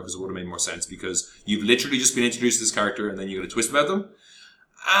one or whatever, because it would have made more sense, because you've literally just been introduced to this character, and then you got a twist about them.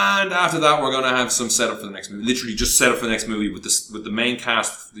 And after that, we're going to have some setup for the next movie. Literally just set up for the next movie with the main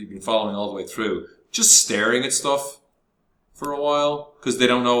cast that you've been following all the way through, just staring at stuff for a while, because they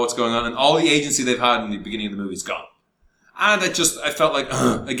don't know what's going on, and all the agency they've had in the beginning of the movie is gone. And I felt like,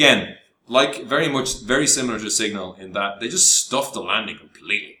 again, like very similar to Signal in that they just stuffed the landing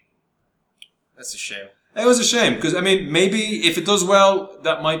completely. That's a shame. It was a shame, because, I mean, maybe if it does well,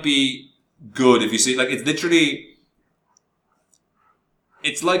 that might be good if you see, like, it's literally,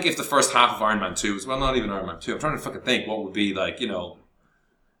 it's like if the first half of Iron Man 2 was, well, not even Iron Man 2, I'm trying to fucking think what would be, like, you know,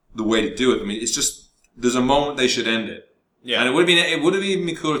 the way to do it. I mean, it's just, there's a moment they should end it. Yeah. And it would have even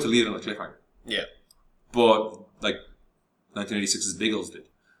been cooler to leave it on a cliffhanger. Yeah. But, like, 1986's Biggles did.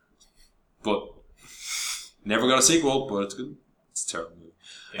 But, never got a sequel, but it's good. It's a terrible movie.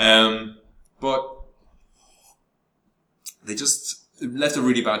 Yeah. But, they just left a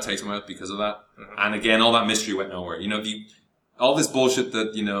really bad taste in my mouth because of that. Mm-hmm. And again, all that mystery went nowhere. You know, all this bullshit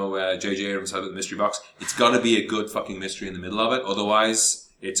that, you know, J.J. Abrams had with the mystery box, it's gotta be a good fucking mystery in the middle of it. Otherwise,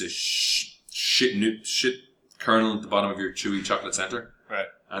 it's a shit kernel at the bottom of your chewy chocolate center. Right.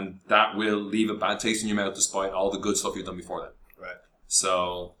 And that will leave a bad taste in your mouth despite all the good stuff you've done before that. Right.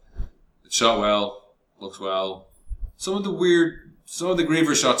 So, it's shot well, looks well. Some of the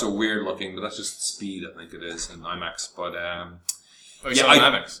Griever shots are weird looking, but that's just speed, I think it is, in IMAX. But, they showed in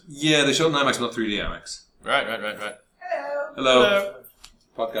IMAX? Yeah, they showed in IMAX, not 3D IMAX. Right. Hello.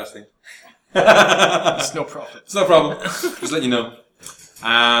 Podcasting. It's no problem. It's no problem. Just let you know.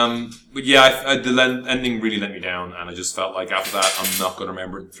 But yeah, the ending really let me down, and I just felt like after that, I'm not going to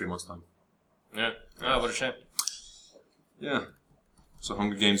remember it in 3 months' time. Yeah. Oh, what a shame. Yeah. So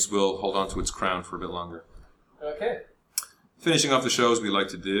Hunger Games will hold on to its crown for a bit longer. Okay. Finishing off the shows we like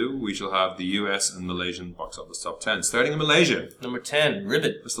to do, we shall have the US and Malaysian box office top 10. Starting in Malaysia. Number 10,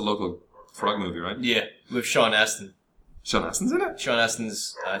 Ribbit. That's the local frog movie, right? Yeah, with Sean Astin. Sean Astin's in it? Sean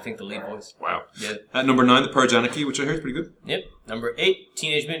Astin's, I think, the lead voice. Wow. Yeah. At number 9, The Purge Anarchy, which I heard is pretty good. Yep. Number 8,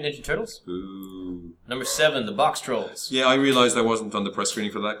 Teenage Mutant Ninja Turtles. Ooh. Number 7, The Box Trolls. Yeah, I realised I wasn't on the press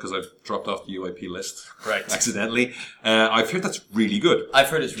screening for that because I've dropped off the UIP list. Right. Accidentally. I've heard that's really good. I've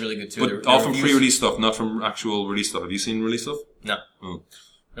heard it's really good too. But all from pre-release stuff, not from actual release stuff. Have you seen release stuff? No. Oh.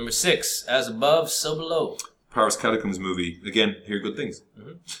 Number 6, As Above, So Below. Paris Catacombs movie. Again, hear good things.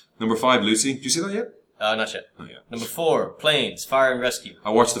 Mm-hmm. Number 5, Lucy. Did you see that yet? Not yet. Oh, yeah. Number 4, Planes, Fire and Rescue. I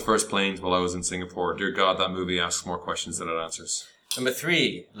watched the first Planes while I was in Singapore. Dear God, that movie asks more questions than it answers. Number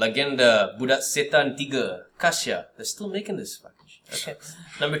 3, Legenda Budak Setan 3, Kasia. They're still making this fucking shit. Okay.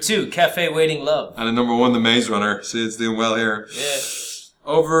 Number 2, Cafe Waiting Love. And at number 1, The Maze Runner. See, it's doing well here. Yeah.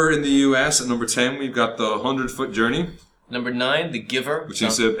 Over in the US, at number 10, we've got The 100-Foot Journey. Number 9, The Giver. Which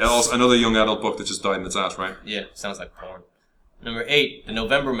is another young adult book that just died in its ass, right? Yeah, sounds like porn. Number 8, The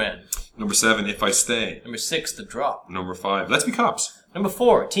November Man. Number 7, If I Stay. Number 6, The Drop. Number 5, Let's Be Cops. Number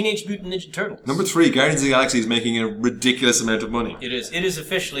 4, Teenage Mutant Ninja Turtles. Number 3, Guardians of the Galaxy is making a ridiculous amount of money. It is. It is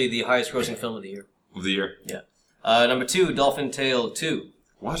officially the highest grossing film of the year. Of the year? Yeah. Number 2, Dolphin Tale 2.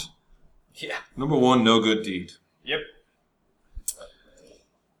 What? Yeah. Number 1, No Good Deed. Yep.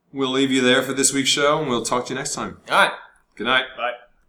 We'll leave you there for this week's show, and we'll talk to you next time. All right. Good night. Bye.